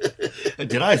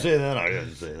 Did I say that? I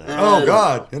didn't say that. Oh,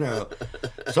 God.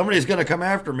 Somebody's going to come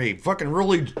after me. Fucking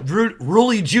Ruly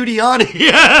Giuliani.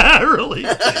 Yeah, really.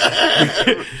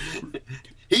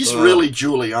 He's really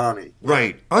Giuliani.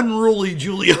 Right. Unruly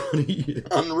Giuliani.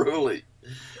 Unruly.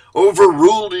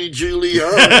 Overruled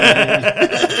Giuliani.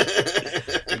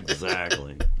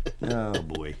 Exactly. Oh,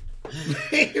 boy.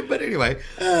 But anyway,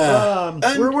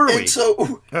 where were we? And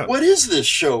so, what is this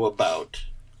show about?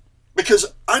 Because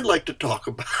I'd like to talk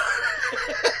about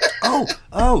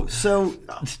So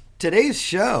today's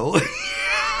show,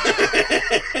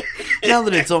 now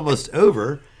that it's almost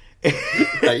over,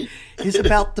 right? is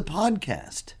about the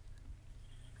podcast.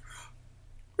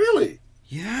 Really?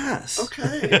 Yes.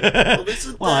 Okay.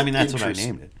 Well, that's what I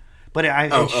named it. But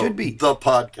it should be the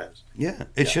podcast. Yeah,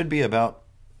 it should be about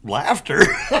laughter.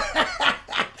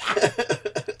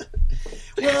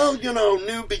 well,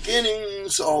 new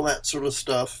beginnings, all that sort of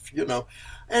stuff,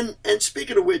 And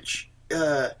speaking of which,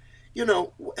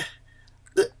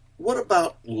 what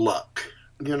about luck?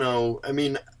 I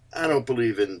mean, I don't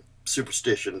believe in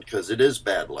superstition because it is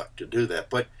bad luck to do that.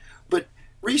 But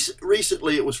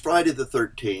recently it was Friday the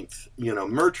 13th.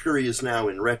 Mercury is now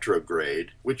in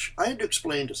retrograde, which I had to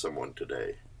explain to someone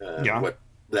today.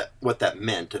 What that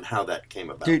meant and how that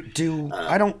came about.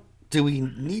 Do we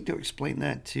need to explain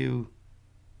that to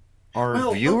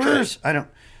our viewers? Okay. I don't.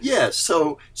 Yes.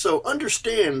 So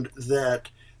understand that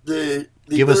the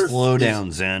give Earth us the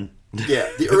lowdown, Zen. Yeah,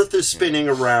 the Earth is spinning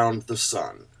around the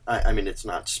sun. I mean, it's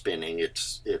not spinning.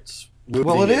 It's moving.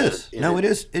 Well, it is.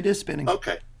 It is spinning.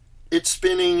 Okay, it's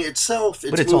spinning itself.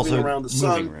 But it's moving also around the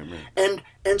sun, right.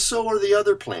 And so are the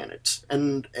other planets.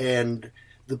 And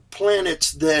the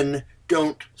planets then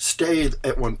don't stay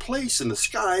at one place in the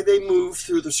sky. They move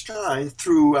through the sky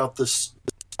throughout the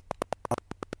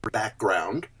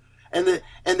background. And the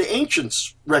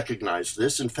ancients recognized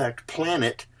this. In fact,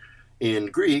 planet in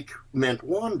Greek meant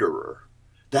wanderer.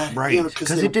 That, right,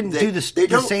 because it didn't do the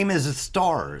same as the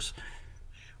stars.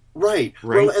 Right.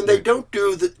 Well, and they don't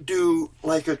do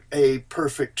like a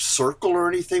perfect circle or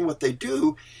anything. What they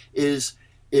do is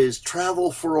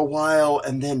travel for a while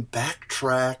and then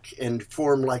backtrack and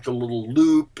form like a little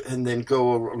loop and then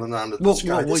go around the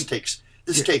sky.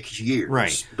 This takes years.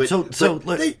 Right. But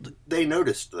they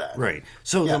noticed that. Right.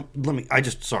 So let me. I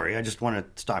just want to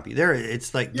stop you there.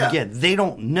 It's like they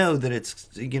don't know that it's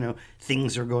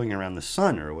things are going around the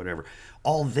sun or whatever.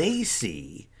 All they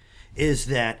see is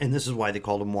that, and this is why they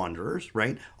call them wanderers,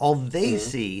 right? All they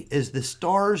see is the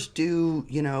stars do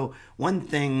one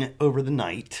thing over the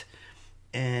night,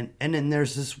 and then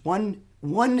there's this one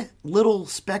little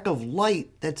speck of light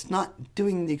that's not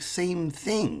doing the same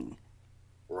thing.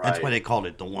 Right. That's why they called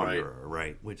it the Wanderer,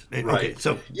 right? Okay,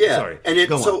 so sorry. And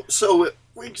go on.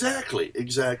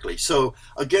 Exactly. So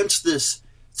against this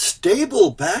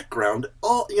stable background,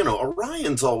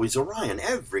 Orion's always Orion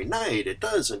every night. It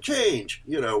doesn't change.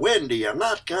 Wendy, I'm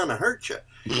not gonna hurt you.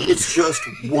 It's just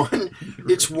one.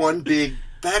 It's one big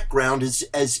background,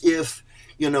 as if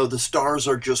the stars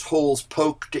are just holes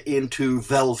poked into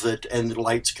velvet and the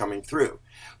light's coming through.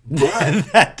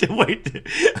 But wait,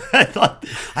 I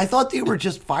thought they were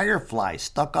just fireflies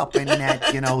stuck up in that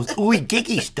ooey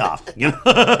gicky stuff, in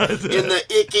the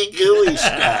icky gooey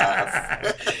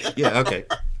stuff. Yeah, okay.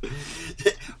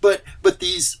 But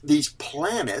these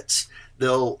planets,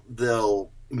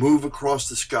 they'll move across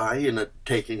the sky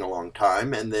taking a long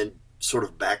time, and then sort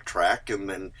of backtrack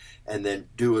and then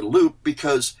do a loop,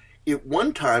 because at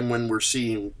one time when we're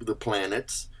seeing the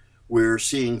planets, we're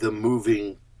seeing them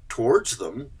moving towards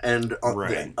them, and on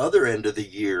the other end of the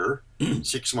year,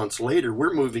 6 months later,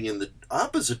 we're moving in the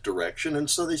opposite direction, and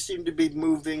so they seem to be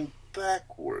moving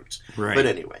backwards. Right. But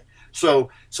anyway, so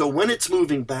when it's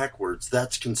moving backwards,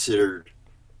 that's considered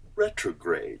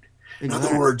retrograde. Exactly.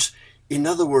 In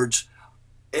other words,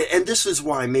 and this is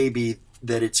why maybe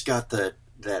that it's got that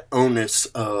onus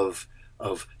of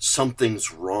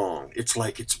something's wrong. It's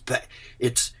like it's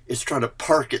trying to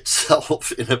park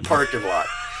itself in a parking lot.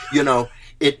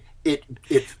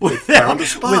 It found a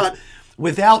spot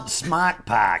without smart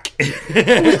pack.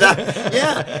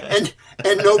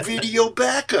 and no video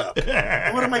backup.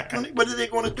 What are they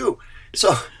going to do?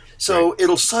 So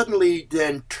it'll suddenly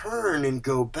then turn and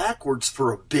go backwards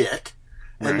for a bit,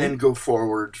 and then go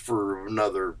forward for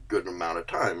another good amount of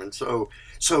time. And so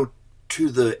to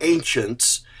the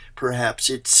ancients, perhaps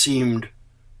it seemed,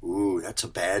 ooh, that's a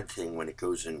bad thing when it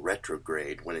goes in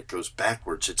retrograde. When it goes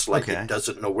backwards, it's like it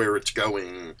doesn't know where it's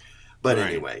going. But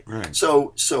anyway,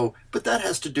 so but that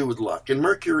has to do with luck. And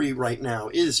Mercury right now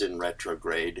is in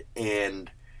retrograde,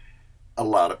 and a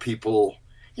lot of people,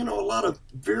 a lot of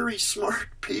very smart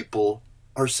people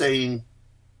are saying,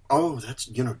 oh, that's,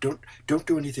 don't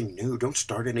do anything new. Don't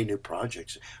start any new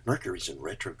projects. Mercury's in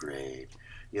retrograde,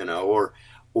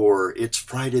 or it's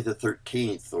Friday the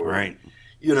 13th, or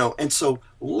and so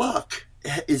luck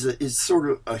is sort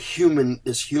of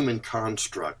this human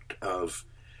construct of,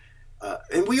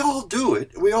 and we all do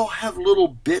it. We all have little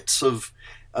bits of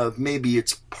maybe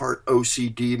it's part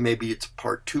OCD, maybe it's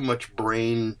part too much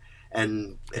brain,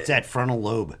 and it's that frontal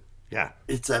lobe. Yeah,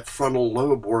 it's that frontal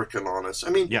lobe working on us. I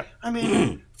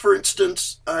mean, for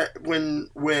instance, when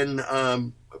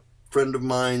a friend of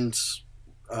mine's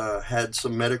had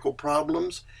some medical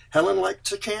problems, Helen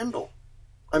likes a candle.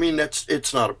 I mean,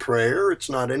 it's not a prayer. It's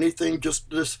not anything. Just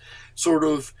this sort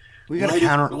of we got to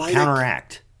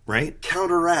counteract, right?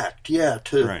 Counteract, yeah.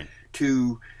 And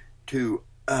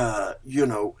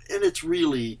it's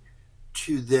really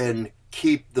to then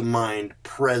keep the mind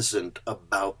present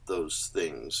about those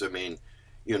things. I mean,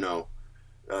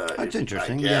 That's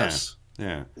interesting. I guess,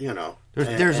 Yeah.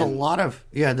 There's a lot of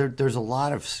there's a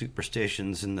lot of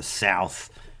superstitions in the South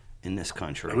in this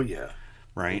country. Oh yeah.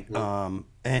 Right.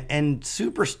 And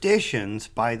superstitions,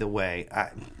 by the way,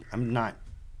 I'm not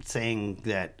saying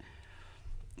that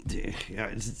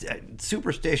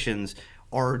superstitions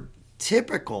are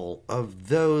typical of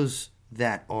those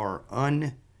that are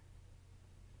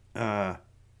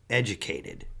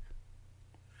uneducated.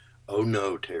 Oh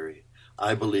no, Terry.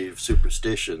 I believe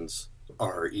superstitions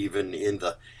are even in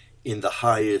the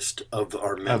highest of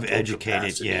our mental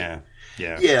educated capacity.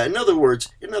 Yeah. In other words,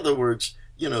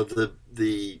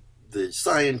 the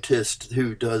scientist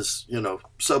who does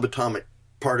subatomic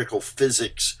particle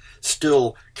physics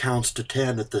still counts to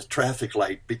 10 at the traffic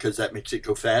light because that makes it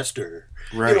go faster,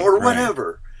 right? Or right.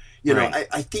 whatever. Right.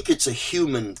 I think it's a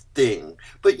human thing,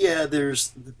 but yeah,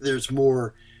 there's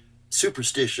more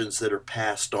superstitions that are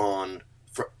passed on.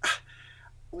 For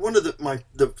one of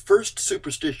the first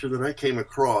superstition that I came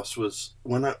across was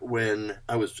when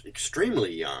I was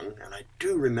extremely young, and I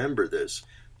do remember this,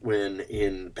 when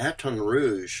in Baton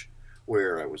Rouge,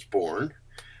 where I was born.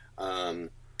 Red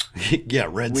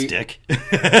Stick.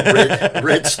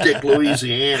 Red Stick,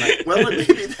 Louisiana. Well,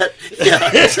 maybe that.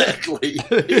 Yeah, exactly.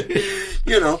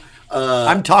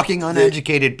 I'm talking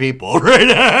uneducated people, right?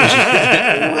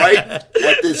 Right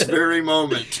at this very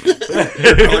moment, you're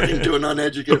talking to an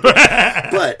uneducated.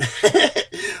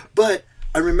 But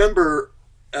I remember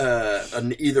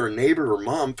either a neighbor or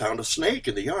mom found a snake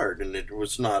in the yard, and it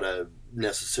was not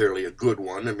necessarily a good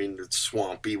one. I mean, it's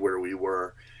swampy where we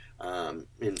were. In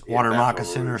water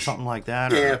moccasin or something like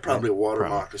that. Yeah, probably a water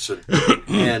moccasin.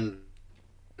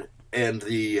 And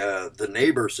the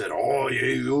neighbor said, "Oh,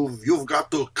 you've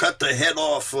got to cut the head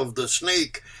off of the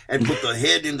snake and put the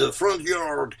head in the front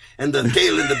yard and the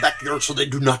tail in the backyard so they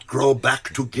do not grow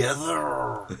back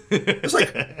together." It's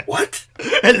like, what?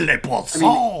 Les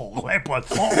poissons, les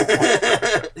poissons,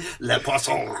 les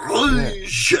poissons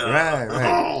rouges. Right.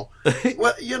 Oh.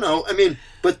 Well,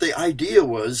 but the idea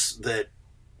was that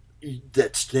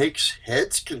snakes'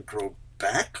 heads can grow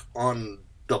back on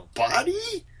the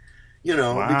body.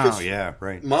 Wow, because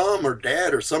right. Mom or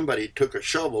Dad or somebody took a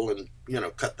shovel and,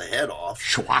 cut the head off.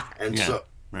 Schwack. And so,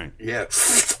 right. Yeah.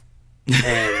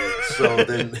 And so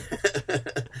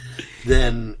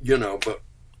then, but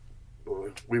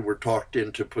we were talked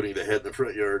into putting the head in the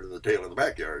front yard and the tail in the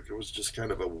backyard. It was just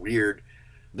kind of a weird.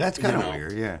 That's kind of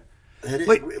weird, yeah.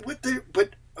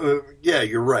 Yeah,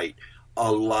 you're right.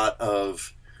 A lot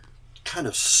of kind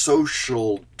of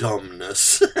social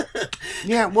dumbness.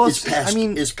 Yeah, well,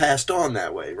 is passed on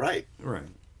that way, right? Right.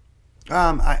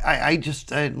 I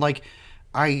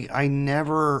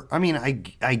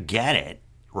get it,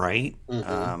 right?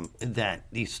 Mm-hmm. That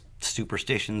these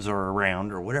superstitions are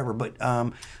around or whatever, but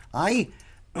the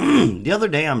other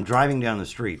day I'm driving down the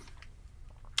street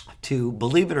to,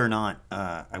 believe it or not,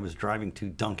 I was driving to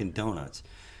Dunkin' Donuts.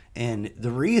 And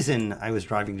the reason I was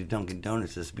driving to Dunkin'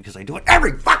 Donuts is because I do it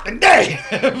every fucking day.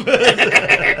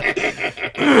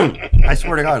 I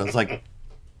swear to God, it's like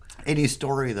any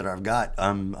story that I've got,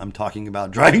 I'm talking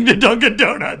about driving to Dunkin'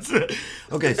 Donuts.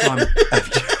 Okay, so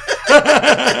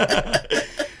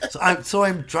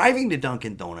I'm driving to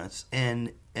Dunkin' Donuts,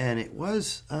 and it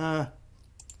was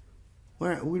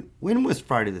when was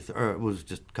Friday the or it was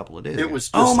just a couple of days ago. It was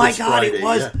just oh my God, Friday,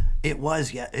 it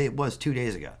was 2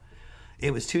 days ago.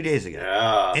 It was 2 days ago.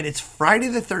 Yeah. And it's Friday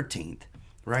the 13th,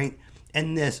 right?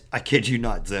 And this, I kid you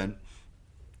not, Zen,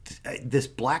 this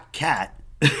black cat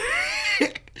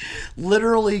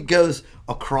literally goes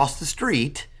across the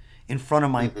street in front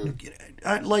of my,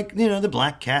 the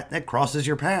black cat that crosses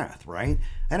your path, right?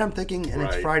 And I'm thinking,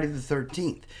 it's Friday the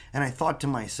 13th. And I thought to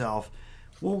myself,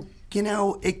 well,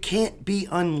 it can't be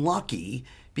unlucky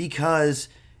because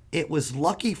it was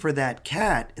lucky for that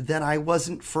cat that I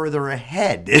wasn't further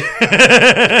ahead.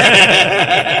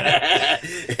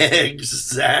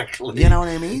 Exactly. You know what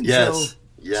I mean? Yes.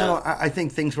 So I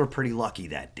think things were pretty lucky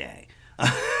that day.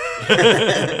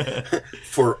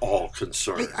 For all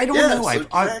concerned. I don't know.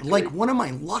 Exactly. Like one of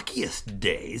my luckiest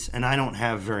days, and I don't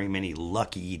have very many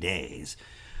lucky days.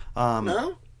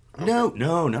 No? Okay. No.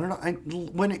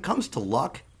 When it comes to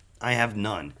luck, I have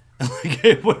none.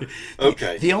 Okay.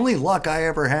 The only luck I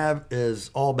ever have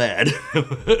is all bad.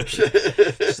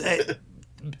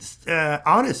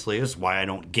 Honestly, it's why I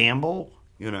don't gamble,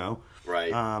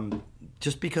 Right.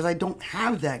 Just because I don't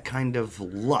have that kind of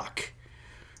luck.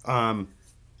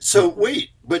 So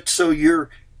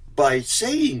you're, by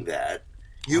saying that,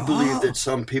 you believe that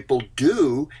some people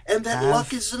do, and that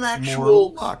luck is an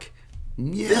actual luck.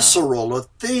 visceral, a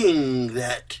thing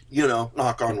that,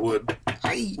 knock on wood,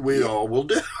 we all will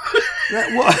do.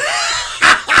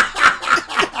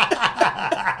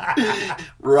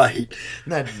 Right.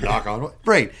 That knock on wood.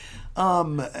 Right.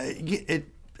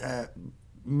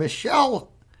 Michelle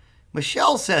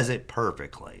says it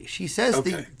perfectly. She says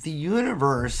the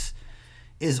universe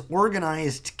is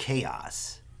organized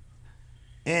chaos.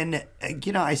 And,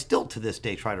 I still to this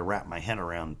day try to wrap my head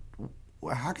around,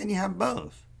 how can you have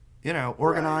both?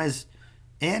 Organized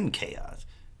and chaos.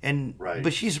 And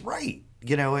But she's right,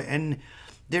 and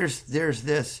there's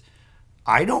this,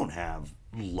 I don't have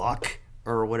luck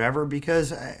or whatever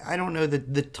because I don't know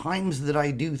that the times that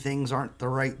I do things aren't the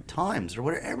right times or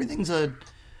whatever. Everything's a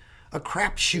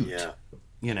crapshoot.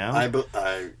 Yeah.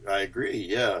 I agree,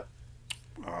 yeah.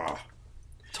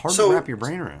 It's hard to wrap your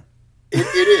brain around.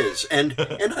 It is, and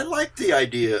I like the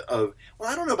idea of,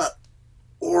 I don't know about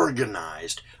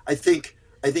organized. I think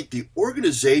the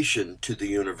organization to the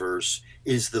universe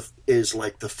is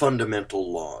like the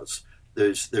fundamental laws.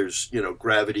 There's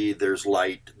gravity, there's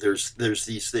light, there's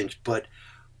these things, but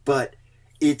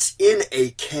it's in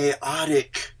a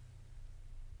chaotic,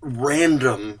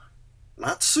 random,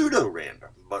 not pseudo random,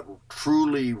 but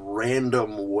truly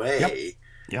random way.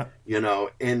 Yep.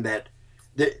 And that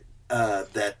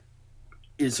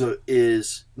is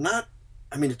not.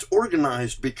 I mean, it's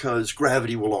organized because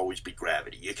gravity will always be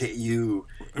gravity. You can't.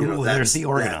 There's the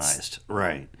organized,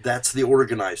 right? That's the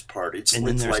organized part. And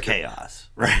then there's like chaos,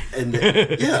 right? And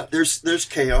there's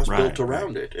chaos built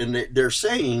around it, and they're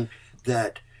saying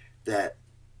that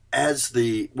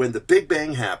when the Big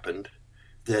Bang happened,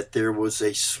 that there was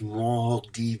a small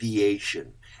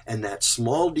deviation, and that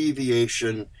small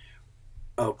deviation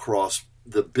across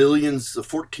the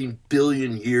 14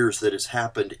 billion years that has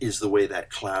happened is the way that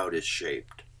cloud is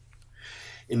shaped.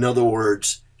 In other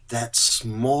words, that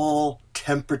small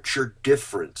temperature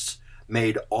difference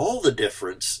made all the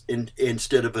difference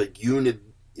instead of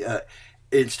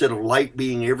instead of light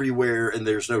being everywhere and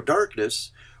there's no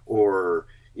darkness, or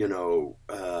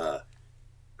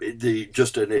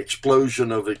just an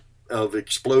explosion of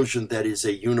explosion that is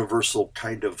a universal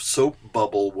kind of soap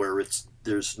bubble where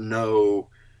there's no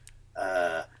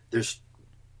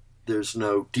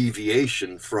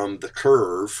deviation from the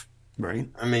curve. Right.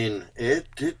 I mean,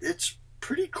 it's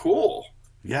pretty cool.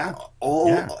 Yeah.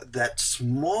 That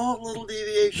small little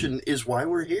deviation is why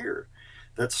we're here.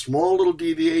 That small little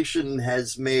deviation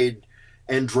has made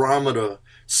Andromeda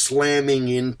slamming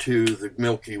into the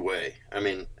Milky Way. I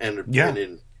mean, and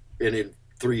in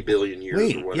 3 billion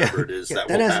years or whatever it is, that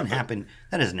will hasn't happened.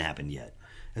 That hasn't happened yet.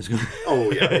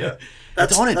 Oh yeah.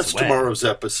 That's tomorrow's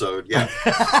episode. Yeah.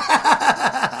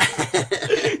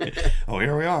 Oh,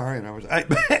 here we are. And I was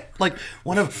like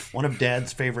one of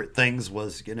Dad's favorite things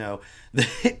was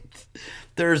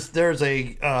there's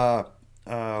an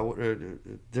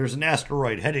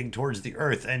asteroid heading towards the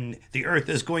Earth, and the Earth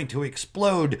is going to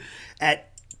explode at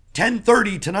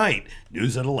 10:30 tonight.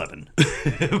 News at 11.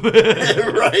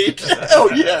 Right. Oh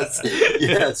yes.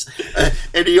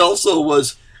 And he also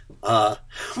was.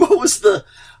 What was the?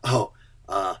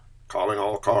 Calling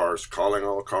all cars.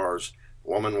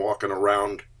 Woman walking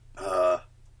around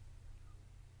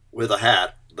with a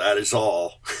hat. That is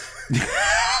all.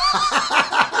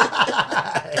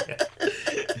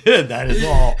 That is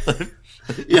all.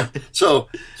 Yeah. So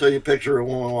you picture a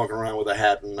woman walking around with a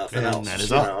hat and nothing else. That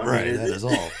is all. Right. That is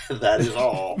all. That is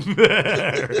all.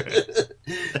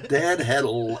 Dad had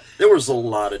there was a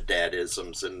lot of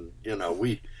dadisms, and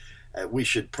we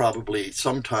should probably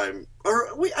sometime,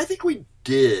 I think we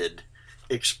did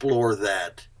explore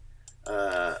that.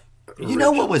 You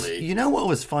know what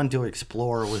was fun to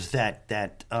explore was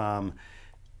that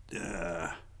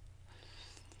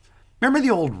remember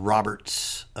the old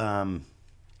Roberts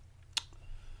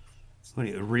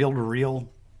reel to reel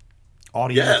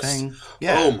audio thing?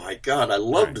 Yeah. Oh my God, I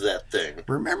loved that thing.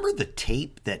 Remember the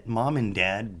tape that Mom and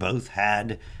Dad both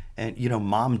had? And,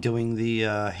 Mom doing the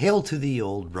Hail to the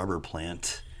Old Rubber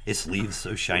Plant. Its leaves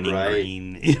so shining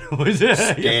green.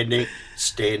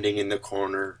 Standing in the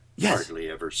corner. Yes. Hardly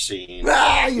ever seen.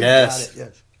 Got it. Yes.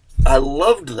 I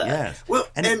loved that. Yes. Well,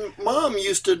 and Mom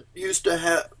used to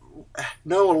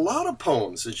know a lot of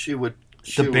poems, and she would.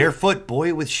 The barefoot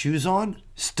boy with shoes on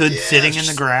stood sitting in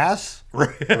the grass.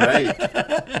 Right.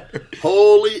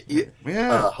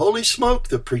 Holy smoke!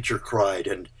 The preacher cried,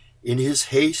 and in his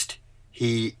haste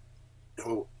he.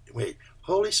 Oh, wait.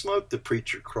 Holy smoke, the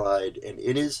preacher cried, and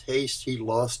in his haste he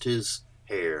lost his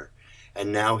hair,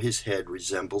 and now his head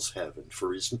resembles heaven,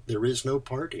 for there is no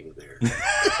parting there.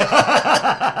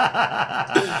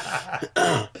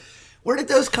 Where did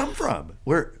those come from?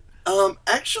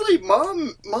 Actually,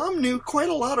 mom knew quite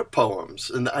a lot of poems,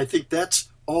 and I think that's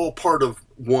all part of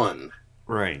one.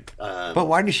 Right. But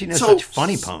why does she know so- such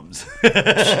funny poems?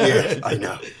 Yeah,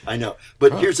 I know.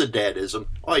 But here's a dadism.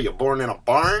 Oh, you born in a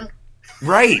barn?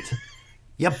 Right.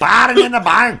 You're born in a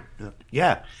barn.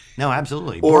 Yeah. No,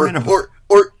 absolutely. Or Born in a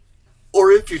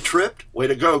or if you tripped, way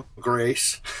to go,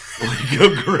 Grace.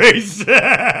 Go, Grace.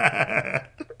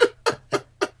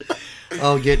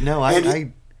 Oh, yeah, no,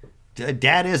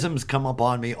 dadisms come up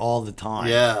on me all the time.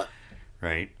 Yeah.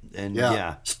 Right? And Yeah.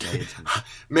 yeah.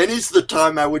 Many's the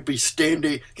time I would be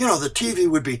standing, the TV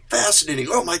would be fascinating.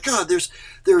 Oh my God, there's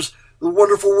the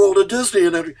wonderful world of Disney.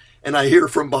 And I hear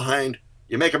from behind,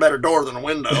 you make a better door than a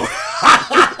window.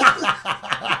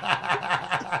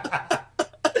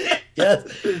 Yes.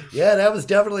 Yeah, that was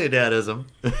definitely a dadism.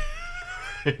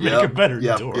 Make a better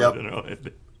door than a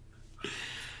window.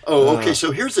 Oh, okay.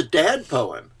 So here's a dad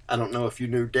poem. I don't know if you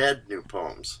knew dad knew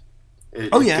poems. It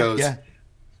goes, yeah.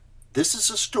 This is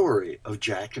a story of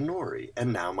Jack and Nori,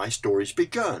 and now my story's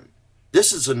begun.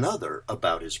 This is another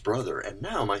about his brother, and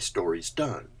now my story's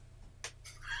done.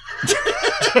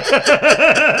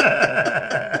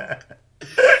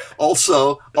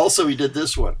 Also, he did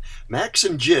this one. Max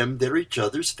and Jim, they're each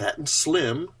other's fat and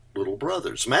slim little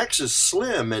brothers. Max is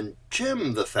slim, and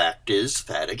Jim, the fact is,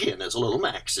 fat again as little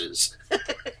Max is.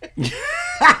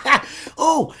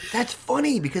 Oh, that's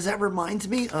funny, because that reminds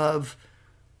me of...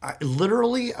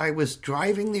 I was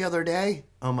driving the other day.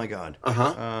 Oh, my God.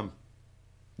 Uh-huh.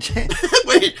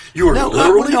 Wait, you were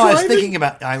literally driving?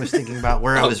 I was thinking about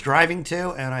where I was driving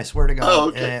to, and I swear to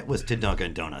God, it was to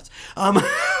Dunkin' Donuts. Of course,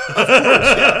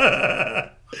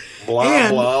 yeah.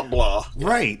 Blah, blah.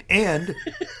 Right, and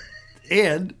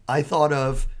I thought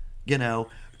of,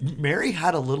 Mary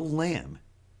had a little lamb,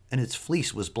 and its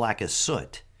fleece was black as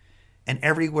soot, and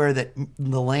everywhere that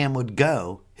the lamb would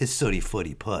go, his sooty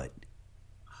footy put.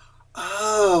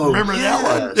 Oh, remember that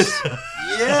one?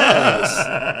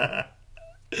 Yes.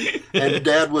 And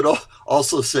Dad would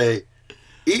also say,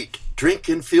 eat, drink,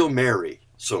 and feel merry.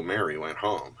 So Mary went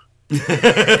home.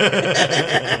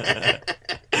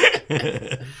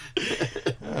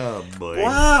 Oh, boy.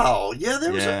 Wow. Yeah,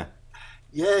 there was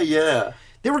Yeah.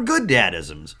 They were good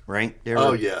dadisms, right? They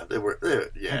were.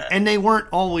 Yeah. And they weren't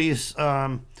always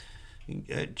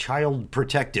child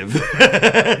protective.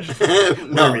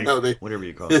 Whatever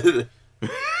you call it.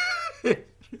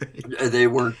 They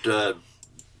weren't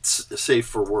safe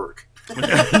for work.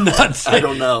 Not safe. I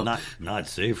don't know. Not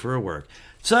safe for work.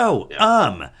 So,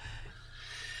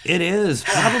 it is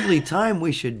probably time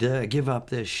we should give up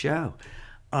this show.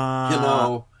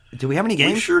 Do we have any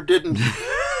games? We sure didn't.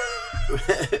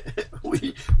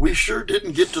 we sure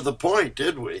didn't get to the point,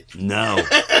 did we? No.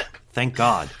 Thank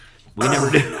God. We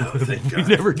never do. No, thank God. We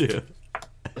never do.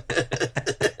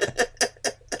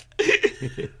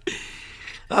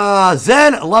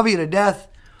 Zen, I love you to death.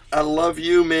 I love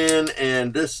you, man,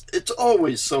 and it's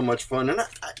always so much fun. And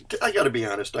I got to be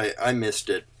honest, I missed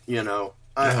it.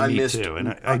 I missed too.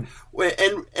 And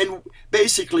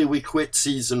basically we quit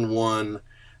season 1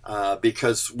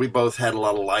 because we both had a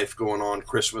lot of life going on.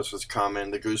 Christmas was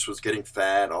coming, the goose was getting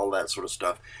fat, all that sort of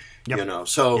stuff. Yep.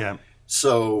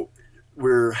 So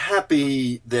we're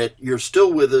happy that you're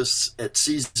still with us at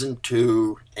season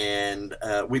 2, and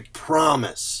we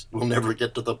promise we'll never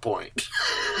get to the point.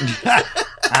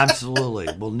 Absolutely,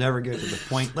 we'll never get to the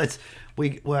point.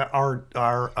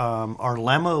 Our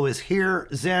limo is here,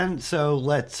 Zen. So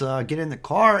let's get in the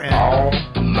car and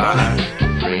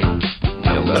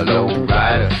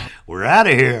we're out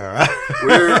of here.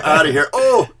 We're out of here.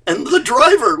 Oh, and the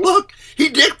driver, look, he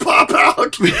did pop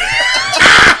out.